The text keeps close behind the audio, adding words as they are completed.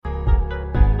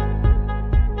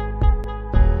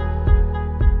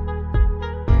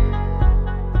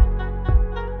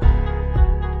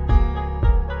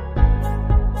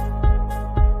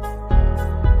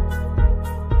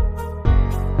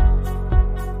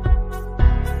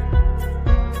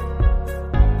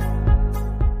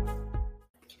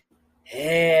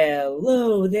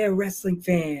there, wrestling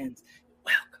fans.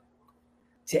 Welcome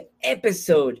to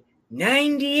episode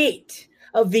 98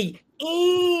 of the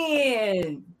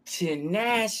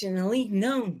internationally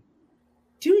known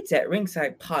Dudes at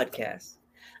Ringside podcast.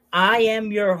 I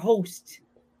am your host,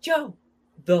 Joe,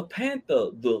 the Panther,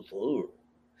 the Third.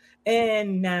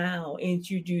 And now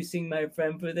introducing my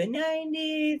friend for the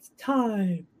 90th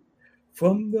time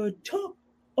from the top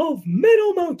of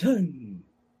Middle Mountain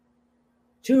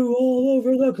to all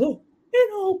over the globe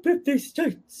in all 50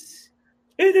 states.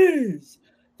 It is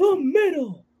the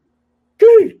Middle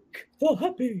Geek, the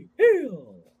Happy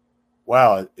Heel.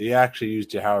 Wow, you actually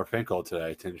used your Howard Finkel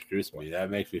today to introduce me.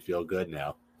 That makes me feel good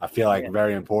now. I feel like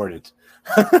very important.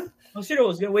 I was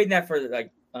gonna wait that for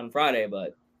on Friday,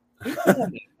 but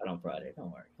on Friday.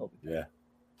 Don't worry. Yeah,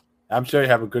 I'm sure you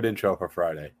have a good intro for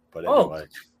Friday. But anyway,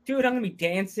 dude, I'm gonna be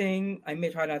dancing. I may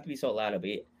try not to be so loud. I'll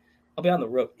be on the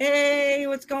road. Hey,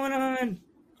 what's going on?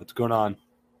 What's going on?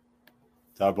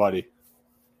 It's our buddy.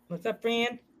 What's up,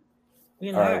 friend?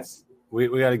 We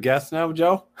got a guest now,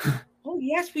 Joe. Oh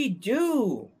yes, we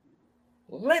do.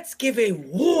 Let's give a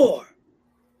war.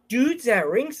 Dudes at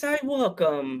Ringside,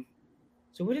 welcome.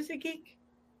 So what is it, Geek?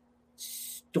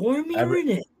 Stormy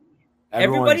Renee.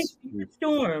 Everybody's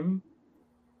Storm.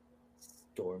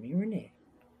 Stormy Renee.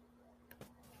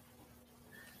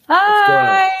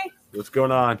 Hi. What's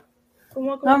going on?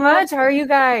 Not much. How are you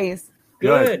guys?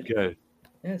 Good.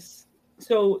 Yes.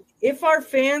 So if our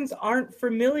fans aren't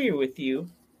familiar with you,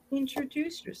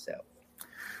 introduce yourself.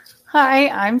 Hi,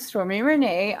 I'm Stormy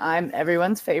Renee. I'm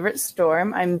everyone's favorite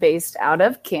Storm. I'm based out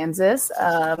of Kansas.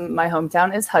 My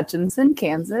hometown is Hutchinson,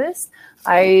 Kansas.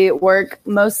 I work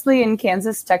mostly in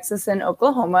Kansas, Texas, and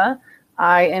Oklahoma.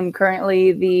 I am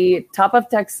currently the top of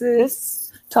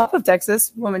Texas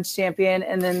women's champion,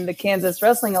 and then the Kansas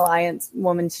Wrestling Alliance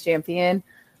women's champion.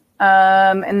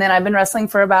 And then I've been wrestling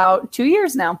for about 2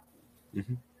 years now.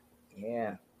 Mm-hmm.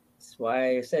 Yeah, that's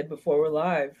why I said before we're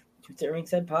live, Dudes at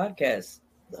Ringside podcast.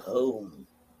 The home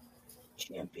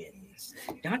champions,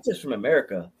 not just from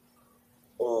America,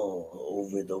 all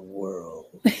over the world.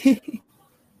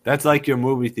 That's like your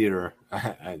movie theater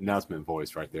announcement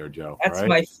voice right there, Joe. That's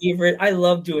my favorite. I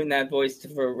love doing that voice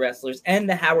for wrestlers and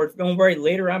the Howard. Don't worry,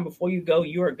 later on before you go,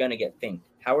 you are gonna get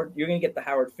Howard. You're gonna get the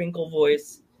Howard Finkel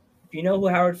voice. If you know who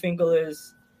Howard Finkel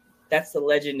is, that's the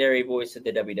legendary voice of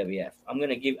the WWF.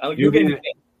 You're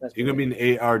gonna be an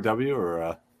ARW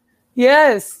or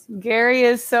Yes, Gary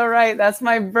is so right. That's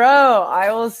my bro. I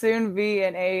will soon be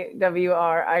an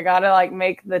AWR. I gotta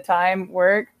make the time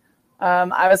work.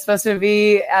 I was supposed to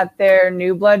be at their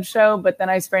New Blood show, but then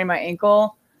I sprained my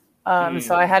ankle.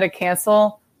 So I had to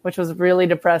cancel, which was really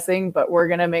depressing, but we're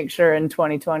gonna make sure in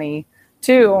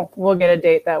 2022 we'll get a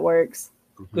date that works.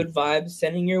 Good vibes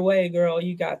sending your way, girl.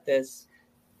 You got this.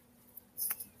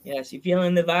 Yes, you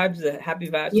feeling the vibes, the happy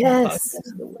vibes? Yes,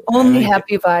 only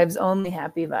happy vibes.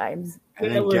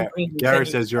 And then Gary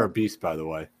says you're a beast, by the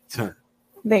way.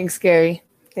 Thanks, Gary.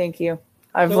 Thank you.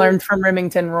 I've learned from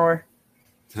Remington Roar.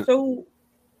 So,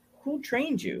 who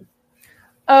trained you?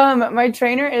 My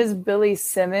trainer is Billy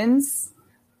Simmons.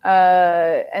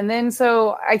 And then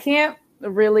so I can't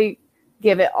really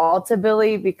give it all to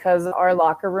Billy because our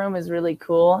locker room is really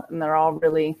cool and they're all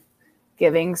really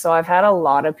giving. So I've had a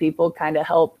lot of people kind of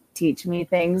help teach me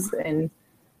things and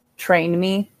train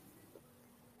me.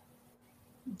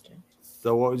 Okay.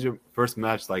 So what was your first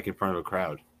match like in front of a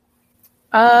crowd?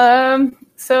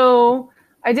 So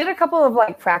I did a couple of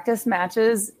practice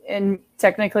matches and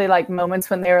technically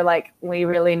moments when they were we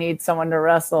really need someone to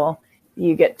wrestle.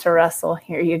 You get to wrestle.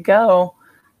 Here you go.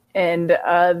 And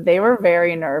they were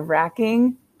very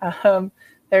nerve-wracking.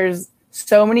 There's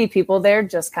so many people there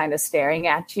just kind of staring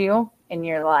at you. And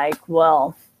you're like,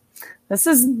 well, this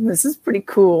is pretty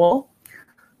cool.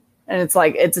 And it's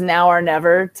it's now or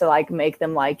never to make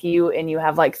them like you. And you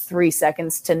have 3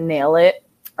 seconds to nail it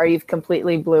or you've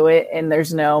completely blew it. And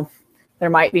there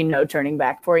might be no turning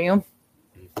back for you.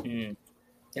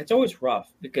 It's always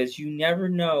rough because you never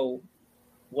know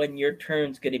when your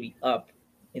turn's going to be up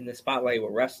in the spotlight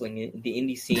with wrestling in the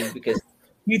indie scene because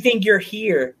you think you're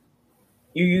here.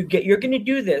 You're going to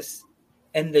do this.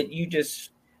 And that you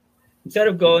just, instead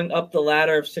of going up the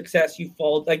ladder of success, you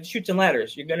fall like Chutes and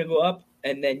Ladders. You're going to go up,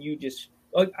 and then you just,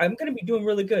 I'm going to be doing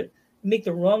really good. You make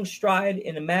the wrong stride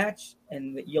in a match,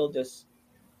 and you'll just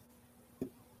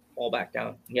fall back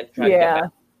down. You have to try to get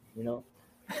back,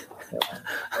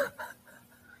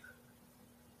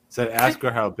 So ask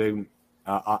her how big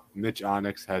Mitch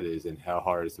Onyx's head is and how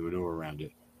hard is to maneuver around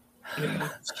it.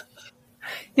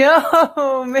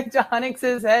 Yo, Mitch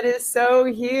Onyx's head is so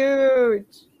huge.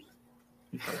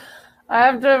 I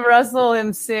have to wrestle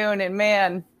him soon, and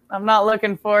man, I'm not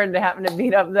looking forward to having to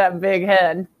beat up that big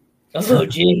head. Oh,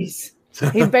 jeez.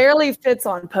 He barely fits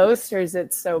on posters.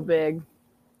 It's so big.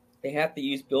 They have to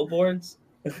use billboards.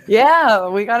 Yeah,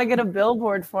 we got to get a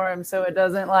billboard for him so it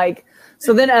doesn't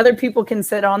so then other people can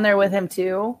sit on there with him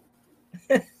too.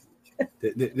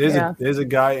 There's a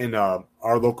guy in our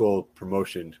local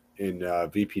promotion in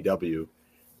VPW.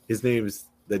 His name's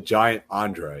the Giant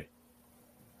Andre,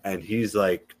 and he's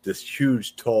like this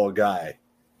huge tall guy.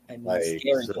 And Like,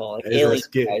 scary tall. Like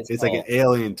it's like an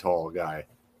alien tall guy.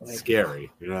 Like,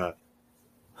 scary, you know.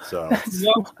 So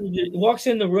he walks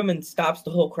in the room and stops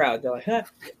the whole crowd. They're like, huh?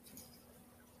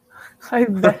 I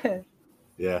bet.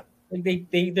 Yeah. Like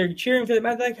they're cheering for the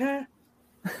man. Like, huh?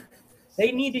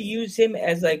 They need to use him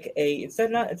as like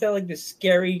instead of like this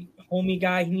scary homie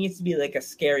guy. He needs to be like a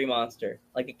scary monster,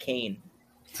 like a Kane,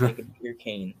 like a pure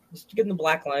Kane. Just give him the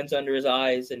black lines under his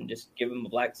eyes and just give him a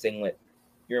black singlet.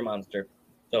 You're a monster.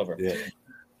 It's over. Yeah.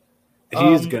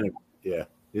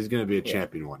 He's gonna be a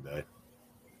champion one day.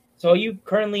 So are you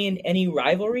currently in any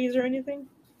rivalries or anything?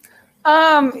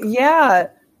 Yeah.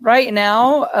 Right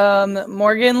now,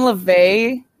 Morgan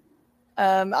LeVay.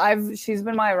 She's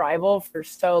been my rival for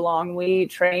so long. We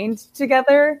trained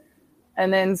together,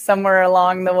 and then somewhere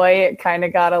along the way, it kind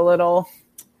of got a little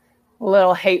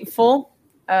hateful.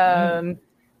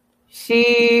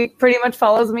 She pretty much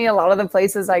follows me a lot of the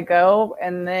places I go,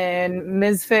 and then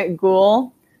Misfit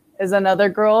Ghoul is another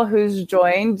girl who's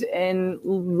joined in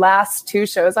last 2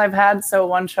 shows I've had. So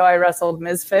one show I wrestled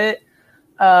Misfit.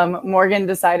 Morgan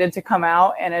decided to come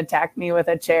out and attack me with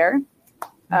a chair.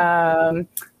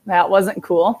 That wasn't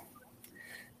cool.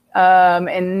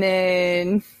 And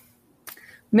then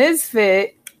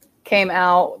Misfit came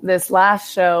out this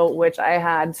last show, which I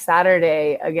had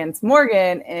Saturday against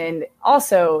Morgan, and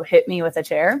also hit me with a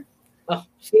chair. Oh.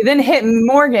 She then hit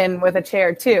Morgan with a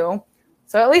chair too.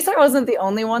 So at least I wasn't the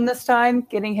only one this time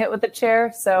getting hit with a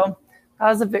chair. So that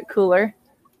was a bit cooler.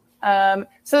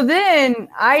 So then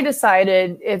I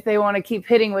decided if they want to keep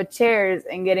hitting with chairs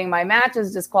and getting my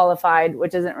matches disqualified,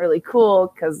 which isn't really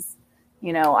cool because,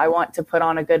 I want to put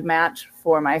on a good match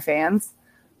for my fans.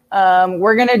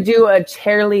 We're going to do a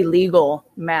chairly legal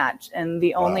match. And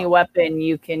the only weapon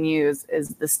you can use is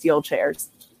the steel chairs.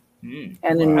 And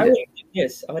then I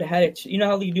would have had it. You know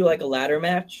how you do like a ladder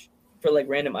match for like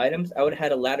random items? I would have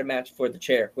had a ladder match for the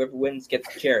chair. Whoever wins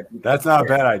gets the chair. That's not a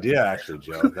bad idea, actually,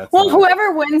 Joe.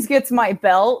 Whoever wins gets my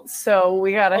belt. So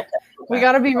we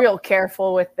gotta be real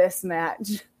careful with this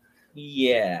match.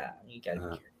 Yeah, you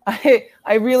gotta.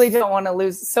 I really don't want to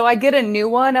lose. So I get a new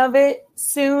one of it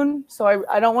soon. So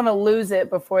I don't want to lose it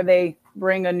before they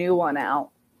bring a new one out.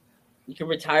 You can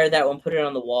retire that one, put it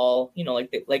on the wall.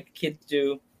 Like kids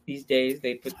do these days.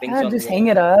 They put things on. Just the hang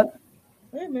wall. it up.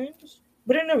 Yeah, man.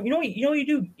 But I don't know. You know what you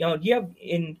do. Do you have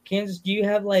in Kansas? Do you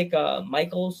have like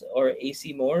Michaels or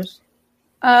AC Moores?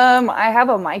 I have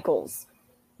a Michaels.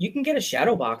 You can get a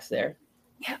shadow box there.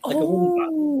 Yeah.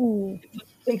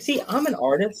 See, I'm an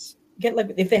artist. Get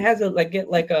like if it has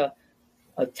a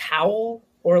towel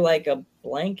or like a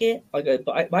blanket,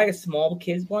 buy a small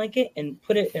kid's blanket and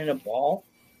put it in a ball,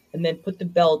 and then put the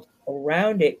belt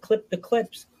around it. Clip the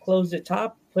clips, close the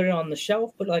top, put it on the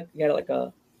shelf.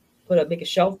 Make a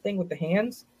shelf thing with the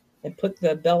hands, and put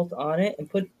the belt on it, and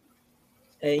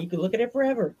you could look at it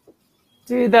forever.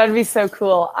 Dude, that'd be so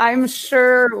cool. I'm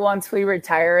sure once we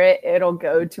retire it, it'll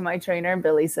go to my trainer,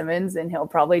 Billy Simmons, and he'll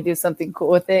probably do something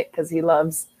cool with it because he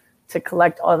loves to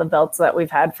collect all the belts that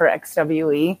we've had for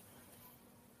XWE.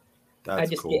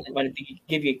 That's cool. wanted to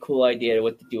give you a cool idea of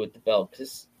what to do with the belt.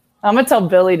 I'm going to tell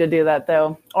Billy to do that,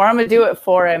 though. Or I'm going to do it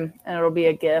for him, and it'll be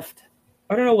a gift.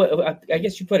 I don't know what. I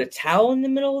guess you put a towel in the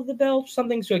middle of the belt,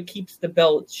 something so it keeps the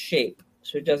belt's shape,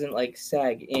 so it doesn't like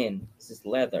sag in. This is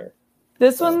leather.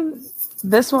 This one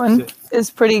is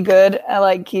pretty good at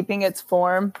like keeping its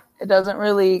form. It doesn't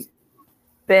really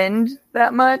bend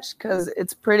that much because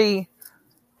it's pretty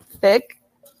thick.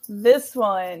 This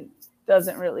one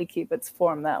doesn't really keep its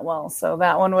form that well, so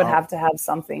that one would have to have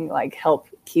something like help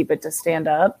keep it to stand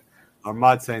up. I'm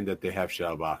not saying that they have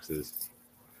shadow boxes.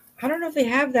 I don't know if they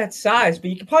have that size,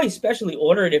 but you can probably specially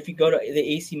order it if you go to the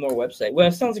AC Moore website. Well,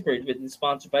 it sounds like we've been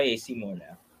sponsored by AC Moore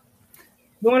now.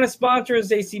 If you want to sponsor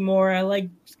us, AC Moore, I like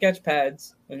sketch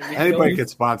pads. Anybody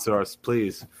could sponsor us,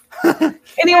 please.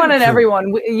 Anyone and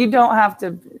everyone. You don't have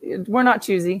to. We're not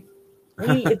choosy.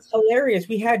 It's hilarious.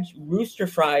 We had Rooster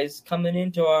Fries coming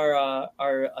into our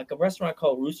like a restaurant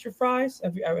called Rooster Fries.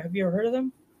 Have you ever heard of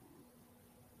them?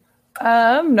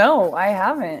 No, I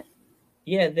haven't.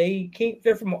 Yeah,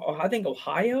 they're from I think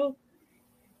Ohio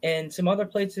and some other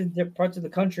places in different parts of the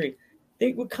country.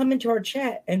 they would come into our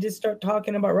chat and just start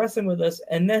talking about wrestling with us,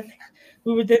 and then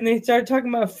they started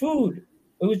talking about food.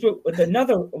 It was with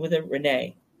a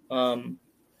Renee, and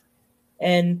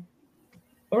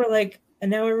we're like, and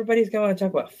now everybody's going to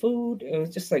talk about food. It was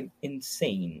just like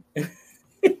insane.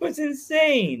 It was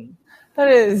insane. That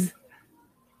is.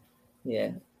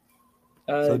 Yeah.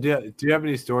 So do you have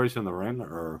any stories from the ring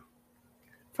or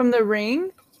from the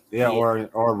ring? Yeah, or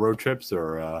road trips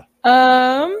or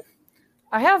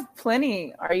I have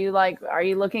plenty. Are you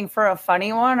looking for a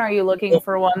funny one? Are you looking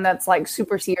for one that's like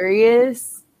super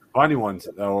serious? Funny ones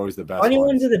are always the best. Funny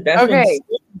ones are the best. Okay.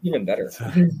 Ones, even better.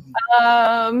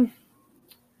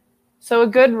 So a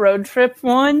good road trip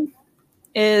one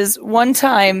is one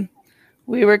time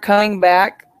we were coming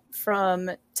back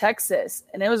from Texas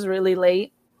and it was really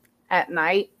late at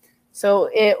night. So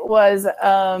it was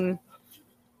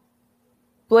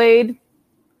Blade,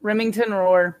 Remington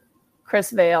Roar,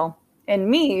 Chris Vale, and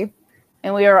me,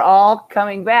 and we were all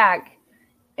coming back.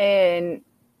 And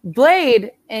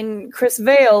Blade and Chris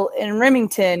Vale and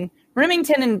Remington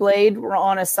and Blade were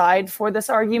on a side for this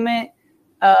argument.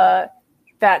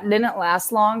 That didn't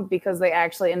last long because they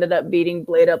actually ended up beating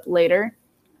Blade up later.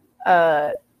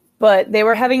 But they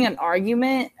were having an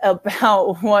argument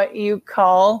about what you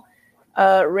call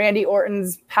Randy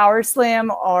Orton's power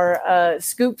slam or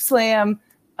scoop slam.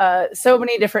 So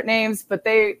many different names, but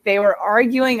they were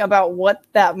arguing about what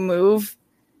that move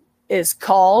is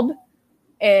called.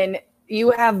 And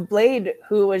you have Blade,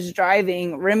 who was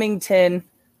driving Remington,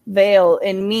 Vale,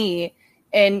 and me.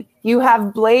 And you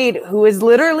have Blade, who is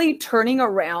literally turning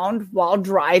around while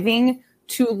driving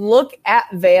to look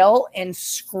at Vale and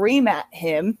scream at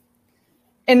him.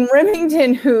 And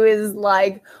Remington, who is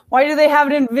like, why do they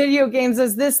have it in video games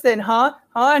as this then, huh?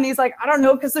 And he's like, I don't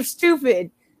know, because they're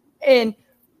stupid. And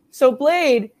so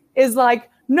Blade is like,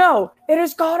 no, it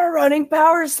is called a running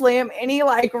power slam. And he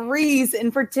like rees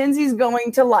and pretends he's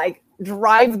going to like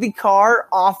drive the car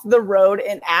off the road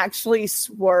and actually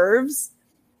swerves.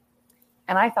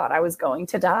 And I thought I was going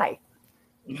to die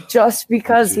just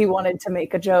because he wanted to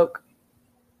make a joke.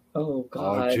 Oh,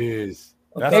 God. Oh, jeez.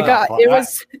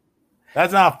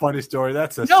 That's not a funny story.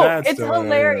 That's a sad story. It's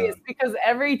hilarious because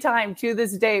every time to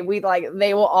this day,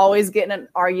 they will always get in an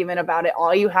argument about it.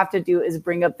 All you have to do is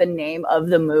bring up the name of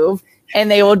the move and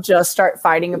they will just start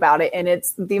fighting about it. And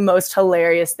it's the most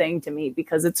hilarious thing to me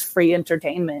because it's free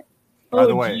entertainment. By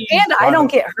the way, and I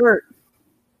don't get hurt.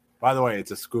 By the way,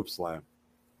 it's a scoop slam.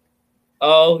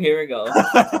 Oh, here we go.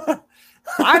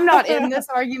 I'm not in this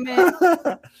argument.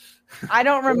 I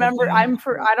don't remember. I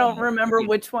don't remember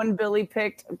which one Billy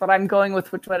picked, but I'm going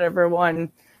with whatever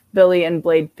one Billy and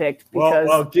Blade picked. Because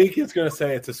well, Geek is going to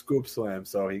say it's a scoop slam,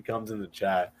 so he comes in the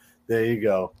chat. There you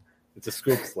go. It's a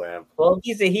scoop slam. Well, if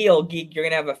he's a heel, Geek, you're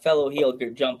going to have a fellow heel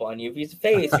jump on you. If he's a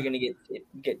face, you're going to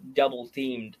get double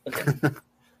teamed.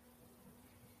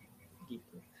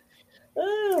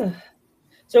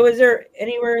 So is there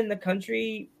anywhere in the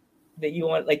country that you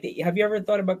want, like, have you ever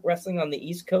thought about wrestling on the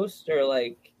East Coast or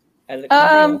like as a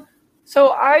country?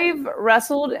 So I've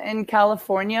wrestled in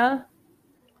California,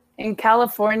 and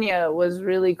California was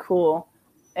really cool.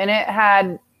 And it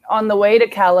had, on the way to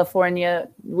California,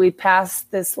 we passed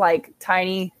this like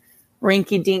tiny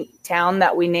rinky-dink town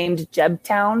that we named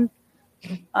Jebtown.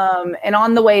 And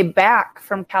on the way back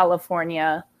from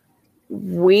California,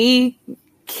 we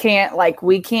can't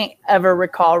ever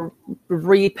recall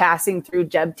repassing through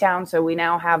Jebtown. So we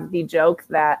now have the joke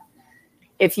that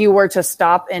if you were to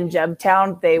stop in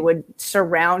Jebtown, they would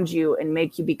surround you and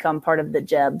make you become part of the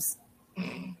Jebs.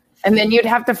 And then you'd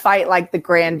have to fight like the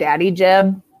granddaddy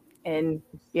Jeb. And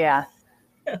yeah,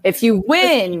 if you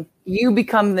win, you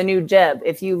become the new Jeb.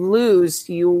 If you lose,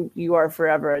 you are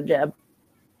forever a Jeb.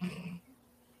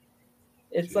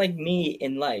 It's like me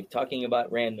in life talking about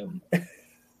random.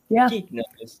 Yeah.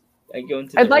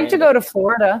 I'd like to go to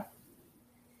Florida.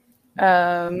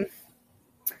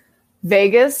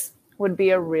 Vegas would be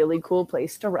a really cool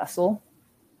place to wrestle.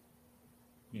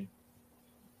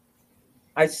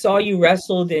 I saw you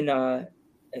wrestled in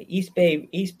East Bay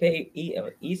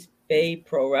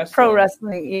Pro Wrestling. Pro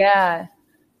Wrestling, yeah.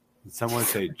 Someone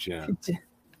say Jim.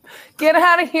 Get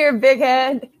out of here, big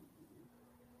head.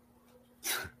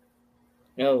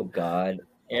 Oh God.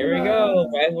 Here we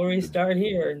go. Rivalry start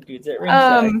here. Dudes at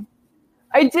ringside.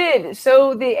 I did.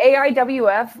 So the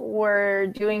AIWF were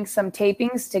doing some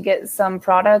tapings to get some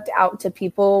product out to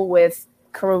people with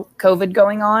COVID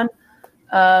going on.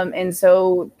 And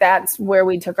so that's where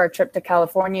we took our trip to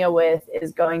California with,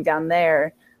 is going down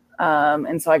there.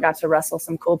 And so I got to wrestle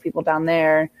some cool people down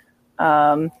there.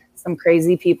 Some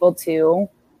crazy people too.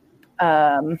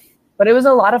 But it was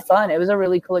a lot of fun. It was a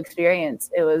really cool experience.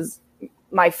 It was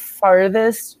my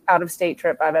farthest out of state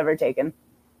trip I've ever taken.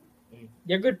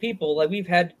 They're good people. Like we've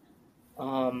had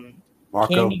Marco.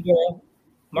 Candy Girl,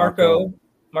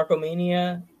 Marco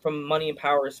Mania from Money and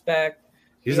Power Respect.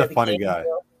 He's a funny guy.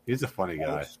 He's a funny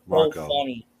guy. Marco. So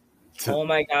funny. Oh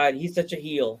my God, he's such a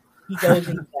heel. He goes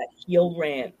into that heel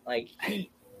rant. Like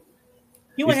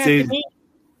he went after me.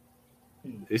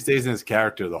 He stays in his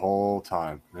character the whole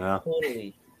time. Yeah.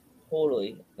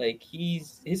 Totally. Like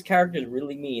his character is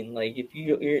really mean. Like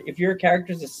if your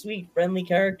character is a sweet, friendly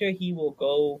character, he will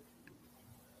go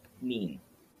mean.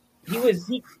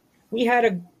 We had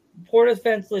a poor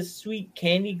defenseless sweet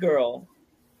Candy Girl,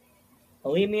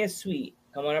 Alemia Sweet,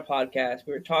 come on a podcast.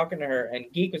 We were talking to her, and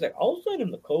Geek was like, "I'll send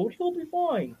him the code. He'll be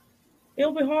fine.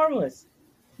 He'll be harmless."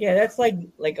 Yeah, that's like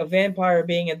a vampire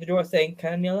being at the door saying,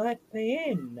 "Can you let me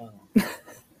in?" No.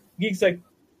 Geek's like,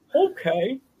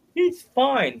 "Okay, he's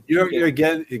fine." You're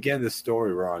again the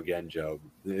story wrong again, Joe.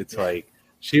 It's like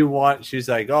she's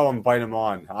like, "Oh, invite him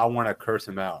on. I want to curse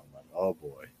him out." I'm like, "Oh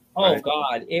boy." Oh right?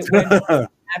 God! It went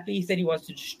happy. He said he wants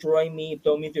to destroy me,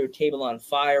 throw me through a table on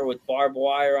fire with barbed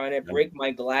wire on it, break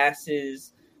my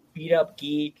glasses, beat up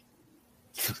Geek.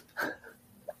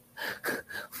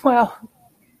 Wow.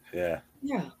 Yeah.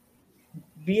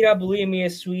 Beat up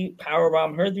Alemia Sweet,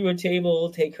 powerbomb her through a table,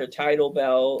 take her title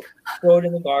belt, throw it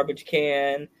in the garbage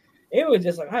can. It was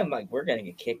just like, I'm like, we're gonna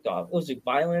get kicked off. It was like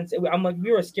violence. I'm like,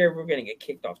 we were scared we were gonna get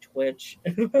kicked off Twitch.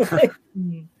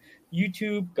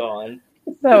 YouTube gone.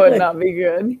 That would not be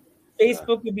good.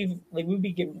 Facebook would be like we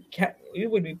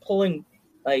would be pulling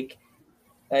like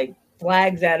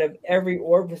flags out of every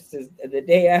orifice the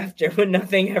day after when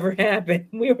nothing ever happened.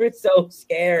 We were so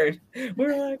scared. We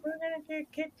were like, we're gonna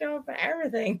get kicked off of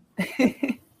everything.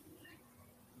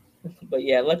 But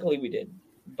yeah, luckily we did.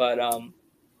 But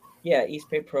yeah,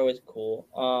 East Bay Pro is cool.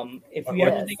 If you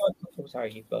ever think about,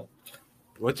 sorry, you go.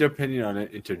 What's your opinion on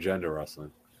intergender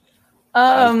wrestling?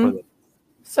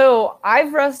 So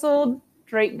I've wrestled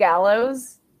Drake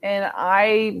Gallows, and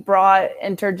I brought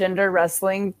intergender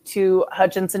wrestling to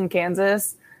Hutchinson,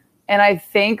 Kansas, and I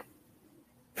think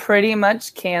pretty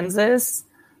much Kansas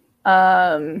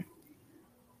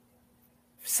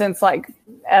since like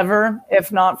ever,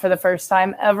 if not for the first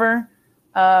time ever.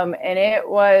 And it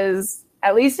was,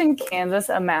 at least in Kansas,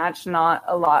 a match not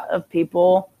a lot of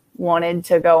people wanted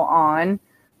to go on,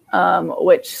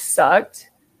 which sucked.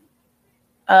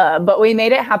 But we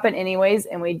made it happen anyways,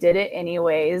 and we did it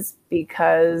anyways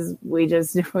because we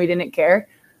didn't care.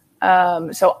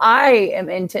 So I am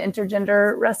into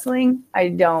intergender wrestling. I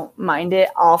don't mind it.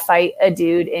 I'll fight a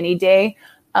dude any day.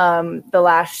 The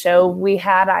last show we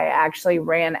had, I actually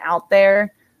ran out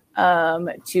there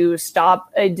to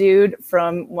stop a dude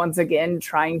from once again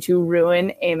trying to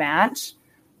ruin a match.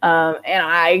 And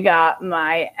I got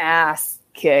my ass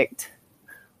kicked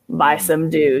by some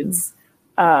dudes.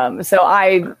 So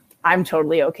I'm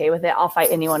totally okay with it. I'll fight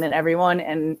anyone and everyone.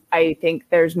 And I think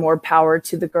there's more power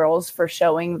to the girls for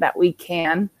showing that we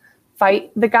can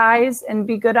fight the guys and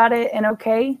be good at it and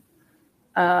okay.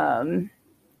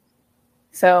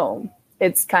 So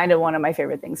it's kind of one of my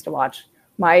favorite things to watch.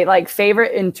 My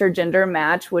favorite intergender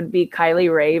match would be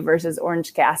Kylie Rae versus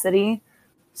Orange Cassidy.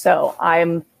 So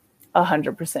I'm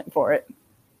 100% for it.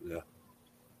 Yeah.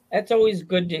 That's always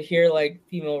good to hear,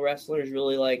 female wrestlers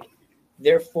really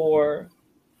they're for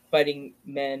fighting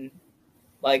men.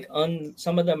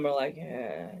 Some of them are like,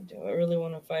 do I really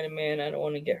want to fight a man? I don't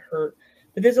want to get hurt.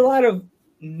 But there's a lot of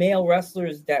male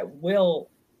wrestlers that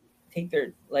will take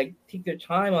their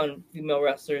time on female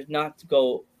wrestlers, not to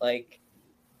go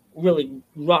really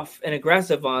rough and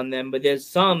aggressive on them. But there's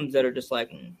some that are just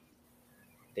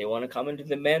they want to come into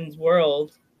the men's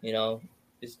world,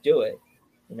 just do it,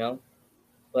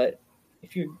 But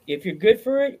if you're good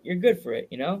for it, you're good for it,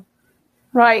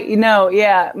 Right.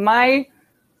 Yeah.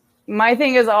 My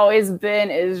thing has always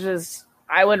been is just,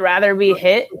 I would rather be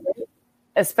hit,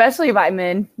 especially by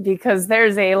men, because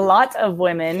there's a lot of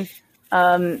women,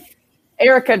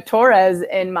 Erica Torres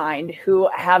in mind, who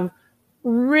have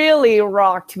really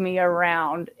rocked me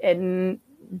around and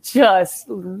just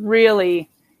really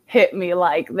hit me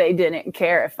like they didn't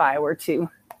care if I were to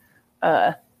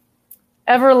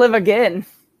ever live again.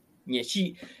 Yeah,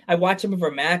 I watch some of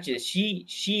her matches.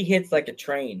 She hits like a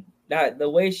train. The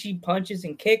way she punches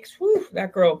and kicks, whew,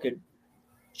 that girl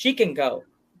she can go.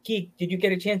 Keith, did you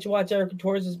get a chance to watch Erica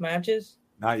Torres' matches?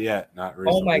 Not yet, not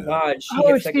recently. Oh my God,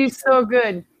 she's so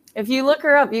good. If you look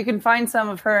her up, you can find some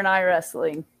of her and I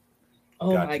wrestling.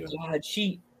 Oh gotcha. My God,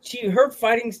 her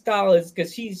fighting style is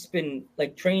because she's been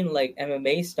trained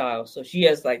MMA style, so she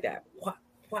has that. What?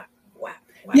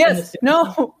 Yes,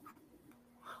 no.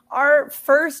 our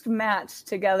first match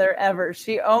together ever,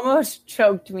 she almost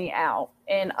choked me out.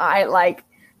 And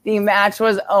the match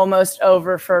was almost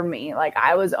over for me. Like,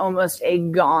 I was almost a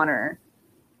goner.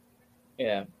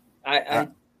 Yeah.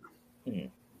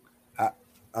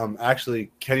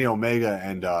 Actually, Kenny Omega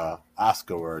and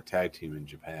Asuka were a tag team in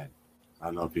Japan. I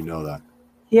don't know if you know that.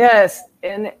 Yes,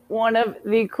 and one of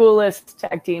the coolest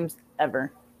tag teams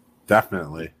ever.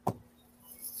 Definitely.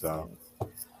 So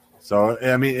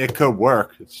I mean, it could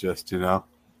work. It's just, You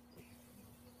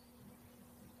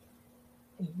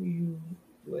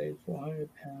weigh 400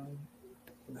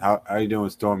 pounds. How you doing,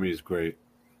 Stormy? Is great.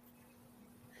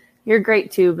 You're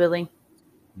great too, Billy.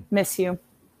 Miss you.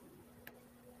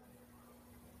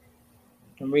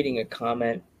 I'm reading a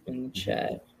comment in the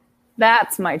chat.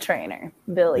 That's my trainer,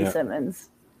 Billy Simmons.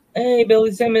 Hey,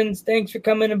 Billy Simmons, thanks for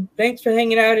coming and thanks for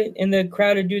hanging out in the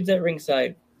crowded dudes at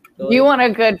ringside. Billy. You want a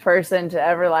good person to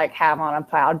ever have on a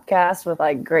podcast with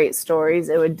great stories,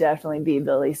 it would definitely be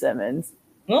Billy Simmons.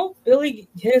 Well, Billy,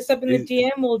 hit us up in the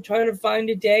DM. We'll try to find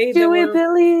a day. Do it,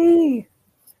 Billy.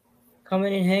 Come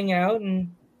in and hang out and,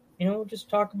 just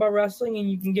talk about wrestling,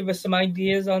 and you can give us some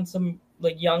ideas on some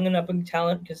young and up-and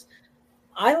talent, because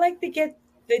I like to get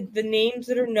the names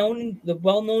that are known, the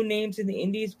well-known names in the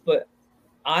indies, but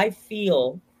I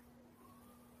feel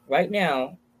right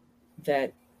now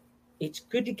that it's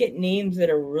good to get names that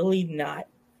are really not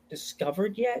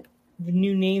discovered yet. The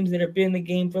new names that have been in the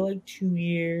game for 2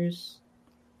 years,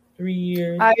 3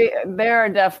 years. There are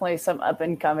definitely some up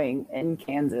and coming in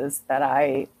Kansas that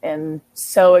I am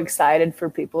so excited for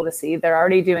people to see. They're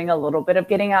already doing a little bit of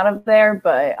getting out of there,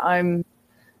 but I'm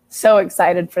so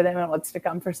excited for them and what's to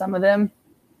come for some of them.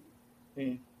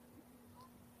 Do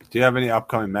you have any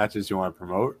upcoming matches you want to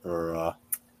promote, or?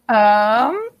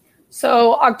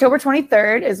 So October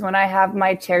 23rd is when I have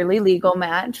my Charlie Legal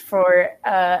match for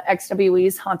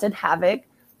XWE's Haunted Havoc.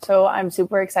 So I'm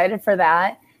super excited for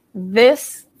that.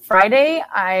 This Friday,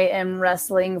 I am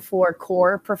wrestling for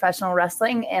Core Professional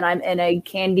Wrestling, and I'm in a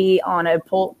candy in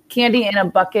a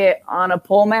bucket on a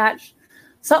pole match,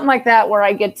 something like that, where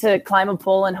I get to climb a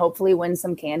pole and hopefully win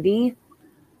some candy.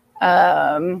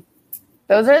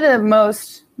 Those are the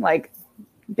most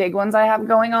big ones I have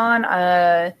going on.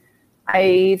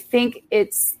 I think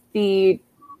it's the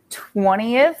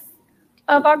 20th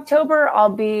of October. I'll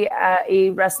be at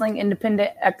a Wrestling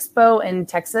Independent Expo in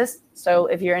Texas. So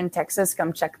if you're in Texas,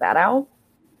 come check that out.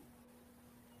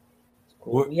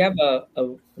 Cool. We have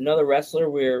another wrestler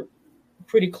we're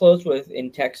pretty close with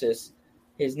in Texas.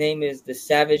 His name is the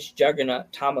Savage Juggernaut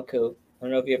Tamako. I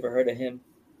don't know if you ever heard of him.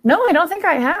 No, I don't think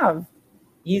I have.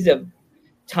 He's a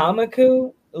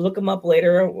Tamako. Look him up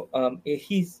later.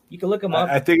 You can look him up.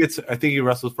 I think he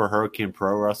wrestles for Hurricane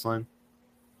Pro Wrestling.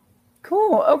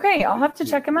 Cool. Okay, I'll have to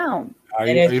check him out.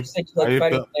 He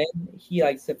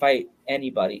likes to fight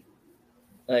anybody.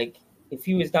 If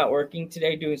he was not working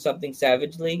today doing something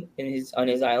savagely on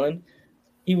his island,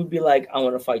 he would be like, "I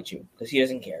want to fight you," because he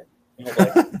doesn't care.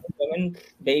 Women,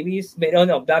 babies, no,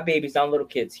 not babies, not little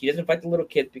kids. He doesn't fight the little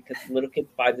kids because the little kids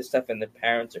buy this stuff and the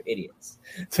parents are idiots.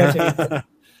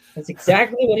 That's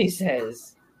exactly what he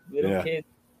says. Little kids,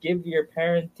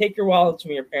 take your wallets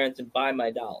from your parents and buy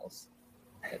my dolls.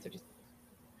 That's what he says.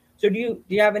 So do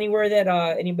you have anywhere that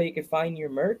anybody could find your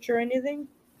merch or anything?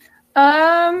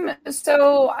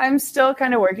 So I'm still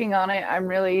kind of working on it. I'm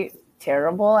really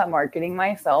terrible at marketing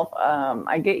myself.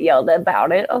 I get yelled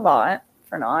about it a lot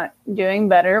for not doing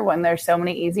better when there's so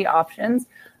many easy options.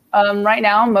 Right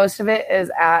now, most of it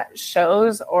is at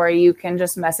shows, or you can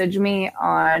just message me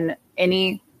on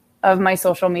any of my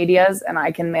social medias and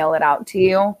I can mail it out to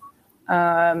you.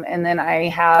 And then I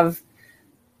have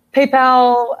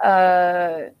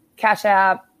PayPal, Cash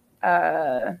App,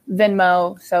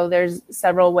 Venmo. So there's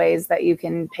several ways that you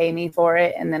can pay me for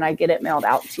it, and then I get it mailed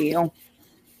out to you.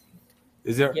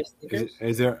 Is there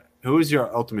who is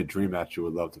your ultimate dream match you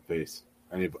would love to face?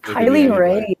 Kylie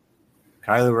Ray.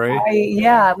 Kylie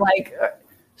Ray?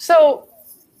 So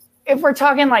if we're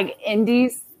talking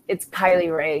indies, it's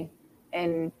Kylie Ray,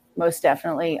 and most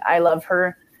definitely I love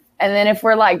her. And then if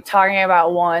we're talking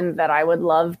about one that I would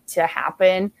love to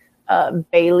happen,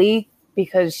 Bailey,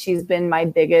 because she's been my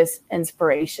biggest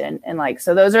inspiration. And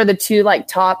so those are the two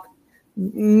top,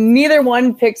 neither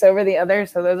one picks over the other.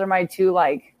 So those are my two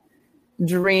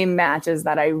dream matches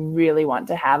that I really want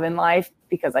to have in life,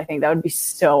 because I think that would be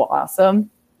so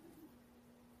awesome.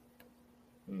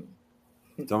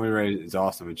 Tommy Ray is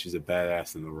awesome, and she's a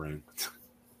badass in the ring.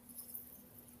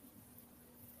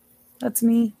 That's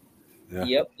me. Yeah.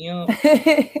 Yep.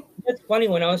 It's funny,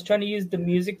 when I was trying to use the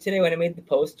music today when I made the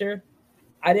poster,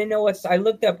 I didn't know what I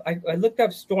looked up. I looked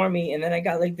up Stormy, and then I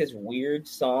got like this weird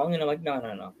song, and I'm like,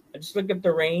 no. I just looked up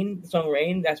the song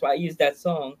Rain. That's why I used that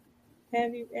song.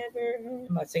 Have you ever heard?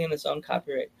 I'm not singing the song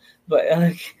copyright, but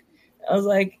I was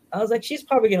like, she's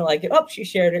probably gonna like it. Oh, she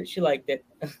shared it. She liked it.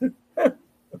 I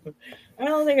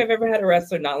don't think I've ever had a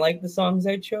wrestler not like the songs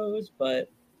I chose, but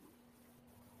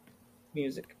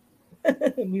music,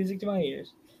 music to my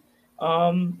ears.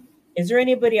 Is there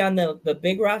anybody on the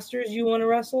big rosters you want to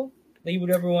wrestle that you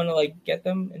would ever want to like get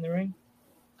them in the ring?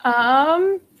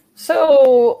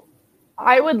 So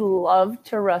I would love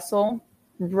to wrestle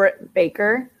Britt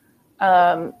Baker.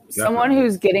 Someone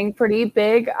who's getting pretty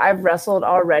big. I've wrestled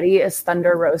already is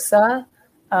Thunder Rosa,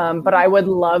 but I would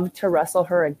love to wrestle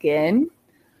her again.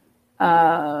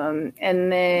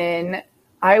 And then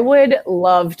I would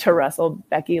love to wrestle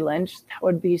Becky Lynch. That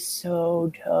would be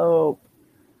so dope.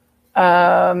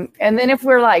 And then if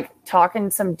we're like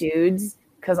talking some dudes,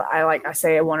 because I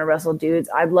want to wrestle dudes,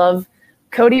 I'd love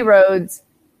Cody Rhodes,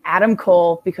 Adam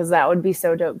Cole, because that would be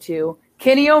so dope too.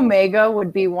 Kenny Omega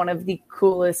would be one of the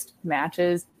coolest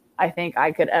matches I think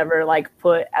I could ever like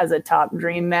put as a top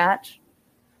dream match.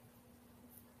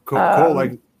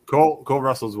 Cole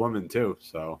wrestles women too,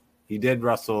 so he did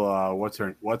wrestle. What's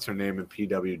her name in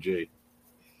PWG?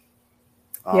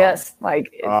 Yes, what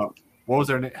was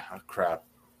her name? Oh, crap.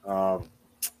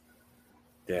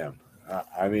 Damn.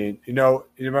 I mean, you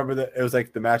remember that it was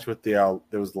like the match with there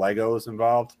was Legos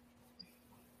involved.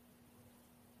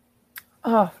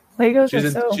 Oh, Legos she's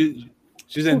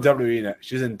in WWE now.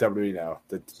 She's in WWE now.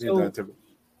 Since you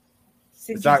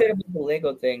said about the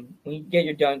Lego thing, when you get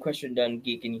your question done,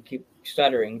 geek, and you keep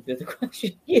stuttering through the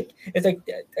question, it's like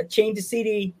a change of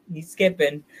CD. You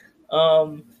skipping.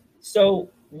 So,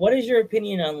 what is your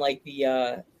opinion on like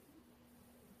the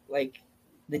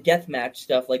death match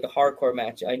stuff, like a hardcore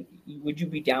match? Would you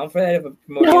be down for that if a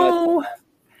promoter? No.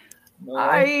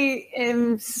 I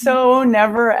am so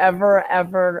never, ever,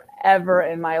 ever, ever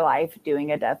in my life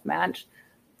doing a death match.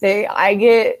 I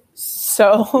get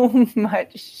so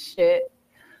much shit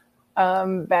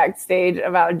backstage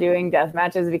about doing death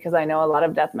matches because I know a lot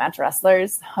of death match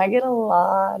wrestlers. I get a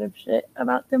lot of shit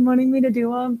about them wanting me to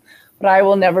do them, but I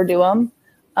will never do them.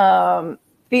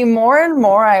 The more and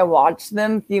more I watch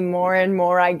them, the more and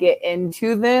more I get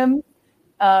into them.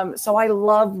 So I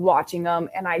love watching them,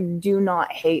 and I do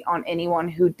not hate on anyone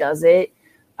who does it.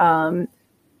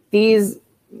 These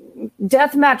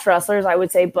deathmatch wrestlers, I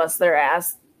would say, bust their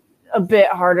ass a bit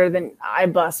harder than I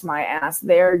bust my ass.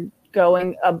 They're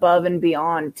going above and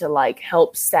beyond to like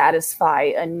help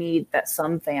satisfy a need that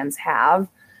some fans have.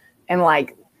 And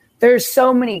like, there's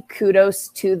so many kudos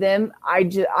to them. I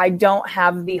don't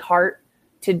have the heart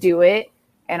to do it.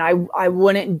 And I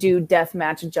wouldn't do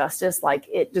deathmatch justice like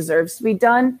it deserves to be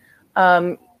done.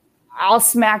 I'll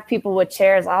smack people with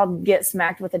chairs. I'll get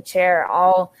smacked with a chair.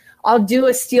 I'll do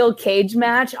a steel cage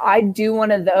match. I do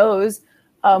one of those.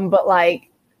 But like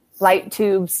light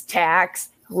tubes, tacks,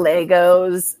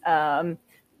 Legos,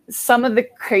 some of the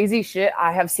crazy shit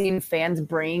I have seen fans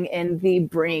bring the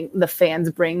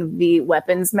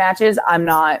weapons matches. I'm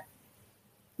not.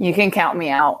 You can count me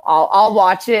out. I'll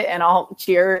watch it and I'll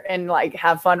cheer and like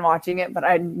have fun watching it, but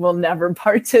I will never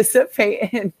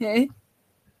participate in it.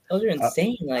 Those are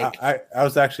insane.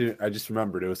 I just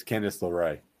remembered it was Candice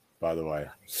LeRae, by the way.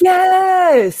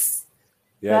 Yes.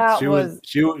 Yeah, she was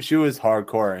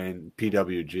hardcore in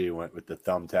PWG. Went with the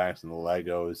thumbtacks and the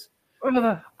Legos.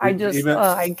 I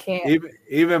can't.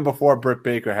 Even before Britt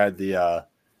Baker had the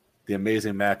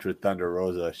amazing match with Thunder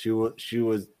Rosa, she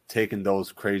was taking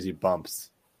those crazy bumps.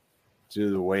 She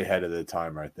was way ahead of the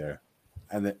time right there,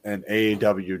 and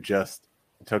AEW just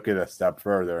took it a step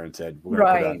further and said we're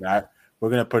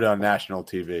gonna put it on national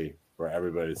TV for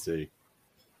everybody to see,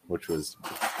 which was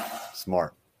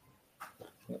smart.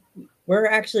 We're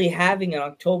actually having on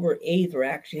October 8th. We're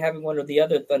actually having one of the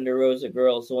other Thunder Rosa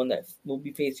girls, the one that will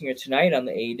be facing her tonight on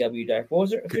the AEW Dark. What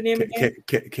was her name again?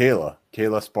 Kayla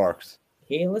Sparks.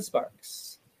 Kayla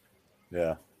Sparks.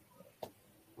 Yeah.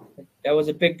 That was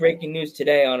a big breaking news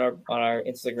today on our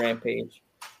Instagram page.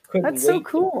 That's so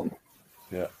cool.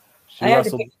 Yeah. She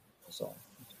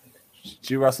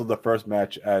wrestled the first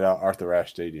match at Arthur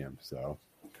Ashe Stadium, so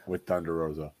with Thunder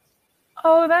Rosa.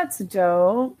 Oh, that's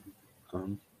dope.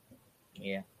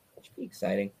 Yeah, it should be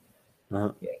exciting.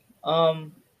 Uh-huh. Yeah.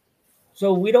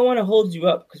 So we don't want to hold you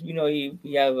up because we know you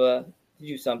have to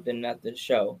do something at the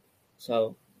show.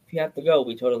 So if you have to go,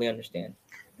 we totally understand.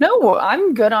 No,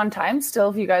 I'm good on time still.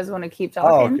 If you guys want to keep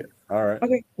talking. Oh, okay. All right.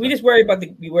 Okay. We just worry about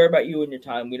you and your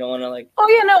time. We don't want to like. Oh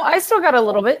yeah, no, I still got a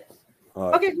little bit.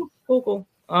 Okay, cool.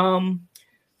 Do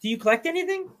you collect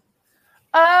anything?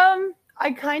 I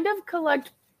I kind of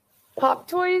collect pop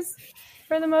toys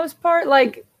for the most part.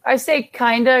 Like I say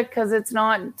kinda because it's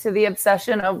not to the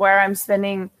obsession of where I'm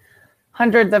spending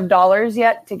hundreds of dollars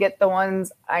yet to get the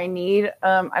ones I need.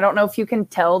 I don't know if you can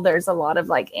tell there's a lot of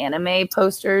like anime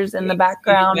posters in the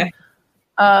background.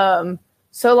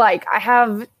 So like I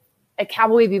have a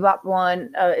Cowboy Bebop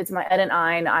one. It's my Ed and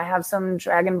Ein. I have some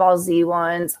Dragon Ball Z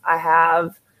ones. I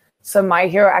have some My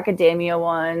Hero Academia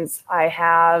ones. I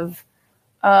have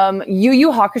Yu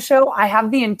Yu Hakusho. I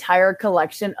have the entire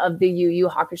collection of the Yu Yu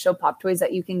Hakusho pop toys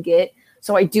that you can get.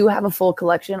 So I do have a full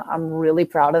collection. I'm really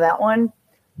proud of that one.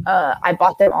 I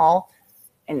bought them all,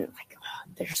 and like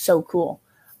they're so cool.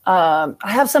 I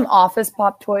have some Office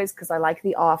pop toys because I like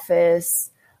The Office.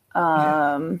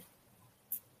 I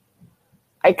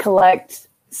collect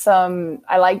some.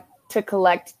 I like to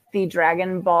collect the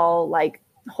Dragon Ball like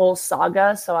whole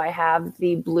saga. So I have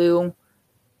the blue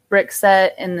brick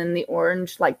set and then the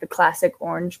orange, like the classic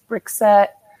orange brick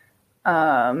set.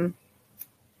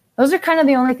 Those are kind of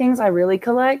the only things I really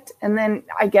collect. And then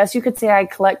I guess you could say I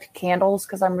collect candles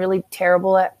because I'm really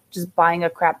terrible at just buying a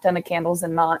crap ton of candles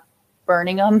and not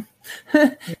burning them.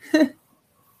 Do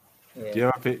you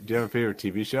have a favorite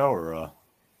TV show or?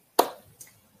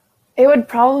 It would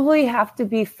probably have to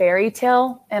be Fairy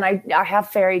Tale, and I have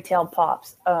Fairy Tale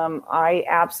pops. I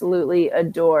absolutely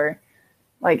adore.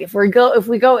 Like if we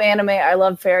go anime, I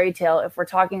love Fairy Tale. If we're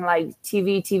talking like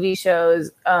TV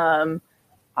shows,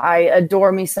 I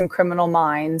adore me some Criminal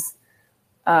Minds.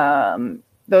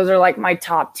 Those are like my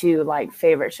top two like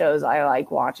favorite shows I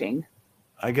like watching.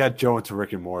 I got Joe into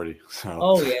Rick and Morty. So.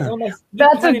 Oh yeah, well,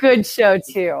 that's a good show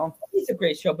too. It's a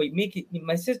great show, but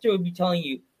my sister would be telling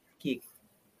you, Geek.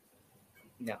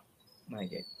 No, my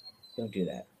dear, don't do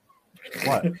that.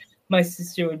 What? My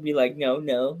sister would be like, no.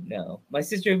 My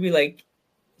sister would be like,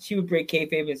 she would break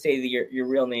kayfabe and say your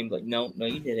real name. Like, no,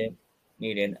 you didn't.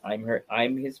 You didn't.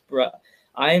 I'm his bro.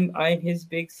 I'm his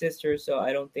big sister, so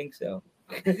I don't think so.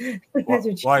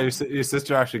 Why your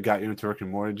sister actually got you into Rick and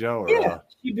Morty, Joe? Or, yeah,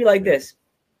 she'd be like this.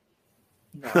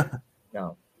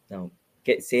 No.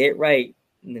 Say it right,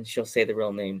 and then she'll say the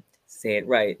real name. Say it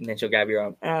right, and then she'll grab your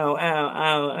arm.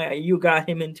 Ow! You got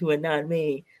him into it, not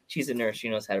me. She's a nurse. She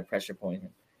knows how to pressure point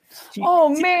him.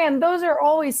 Man, those are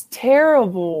always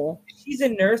terrible. She's a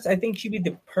nurse. I think she'd be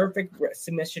the perfect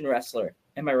submission wrestler.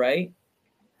 Am I right?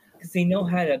 Because they know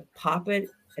how to pop it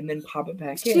and then pop it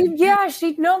back in.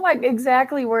 She'd know like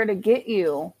exactly where to get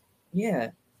you.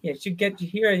 Yeah, she'd get you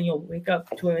here, and you'll wake up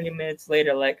 20 minutes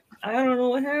later like, I don't know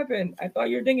what happened. I thought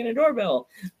you were dinging a doorbell.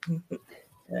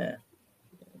 Yeah.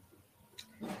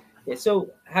 So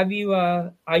are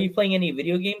you playing any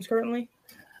video games currently?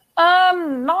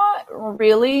 Not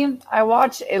really. I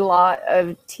watch a lot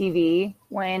of TV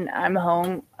when I'm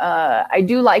home. I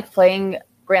do like playing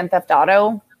Grand Theft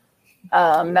Auto.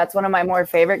 That's one of my more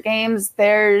favorite games.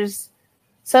 There's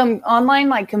some online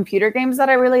like computer games that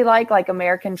I really like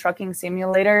American Trucking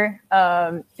Simulator.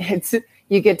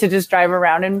 You get to just drive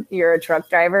around and you're a truck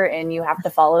driver and you have to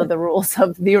follow the rules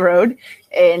of the road,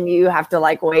 and you have to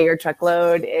like weigh your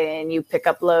truckload and you pick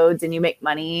up loads and you make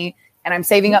money. And I'm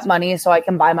saving up money so I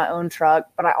can buy my own truck,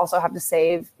 but I also have to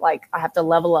save, like I have to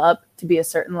level up to be a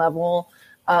certain level.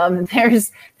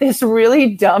 There's this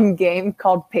really dumb game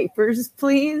called Papers,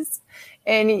 Please.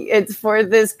 And it's for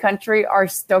this country,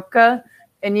 Arstotzka.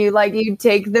 And you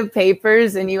take the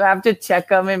papers and you have to check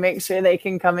them and make sure they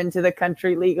can come into the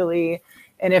country legally.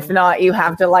 And if not, you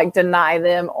have to like deny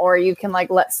them, or you can like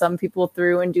let some people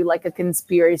through and do like a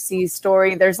conspiracy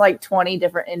story. There's like 20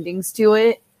 different endings to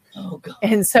it. Oh God.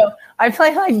 And so I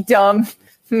play like dumb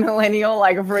millennial,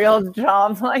 like real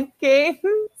job like games.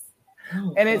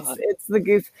 Oh, and it's the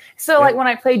goof. So like when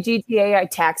I play GTA, I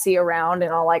taxi around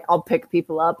and I'll pick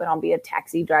people up and I'll be a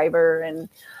taxi driver. And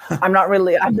I'm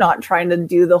not trying to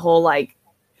do the whole like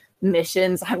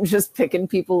missions. I'm just picking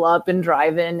people up and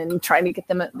driving and trying to get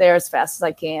them there as fast as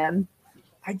I can.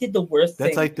 I did the worst thing.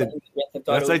 That's like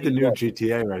the new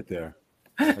GTA right there.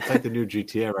 That's like the new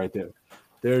GTA right there.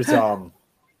 There's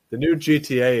the new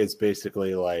GTA is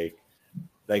basically like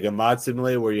a mod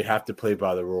simulator where you have to play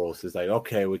by the rules. It's like,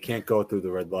 okay, we can't go through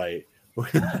the red light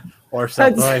or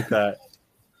something like that.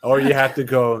 Or you have to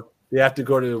go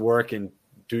to work and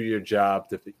do your job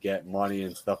to get money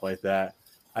and stuff like that.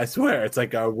 I swear, it's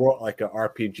like a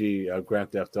RPG,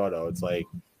 Grand Theft Auto. It's like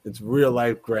it's real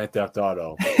life Grand Theft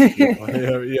Auto.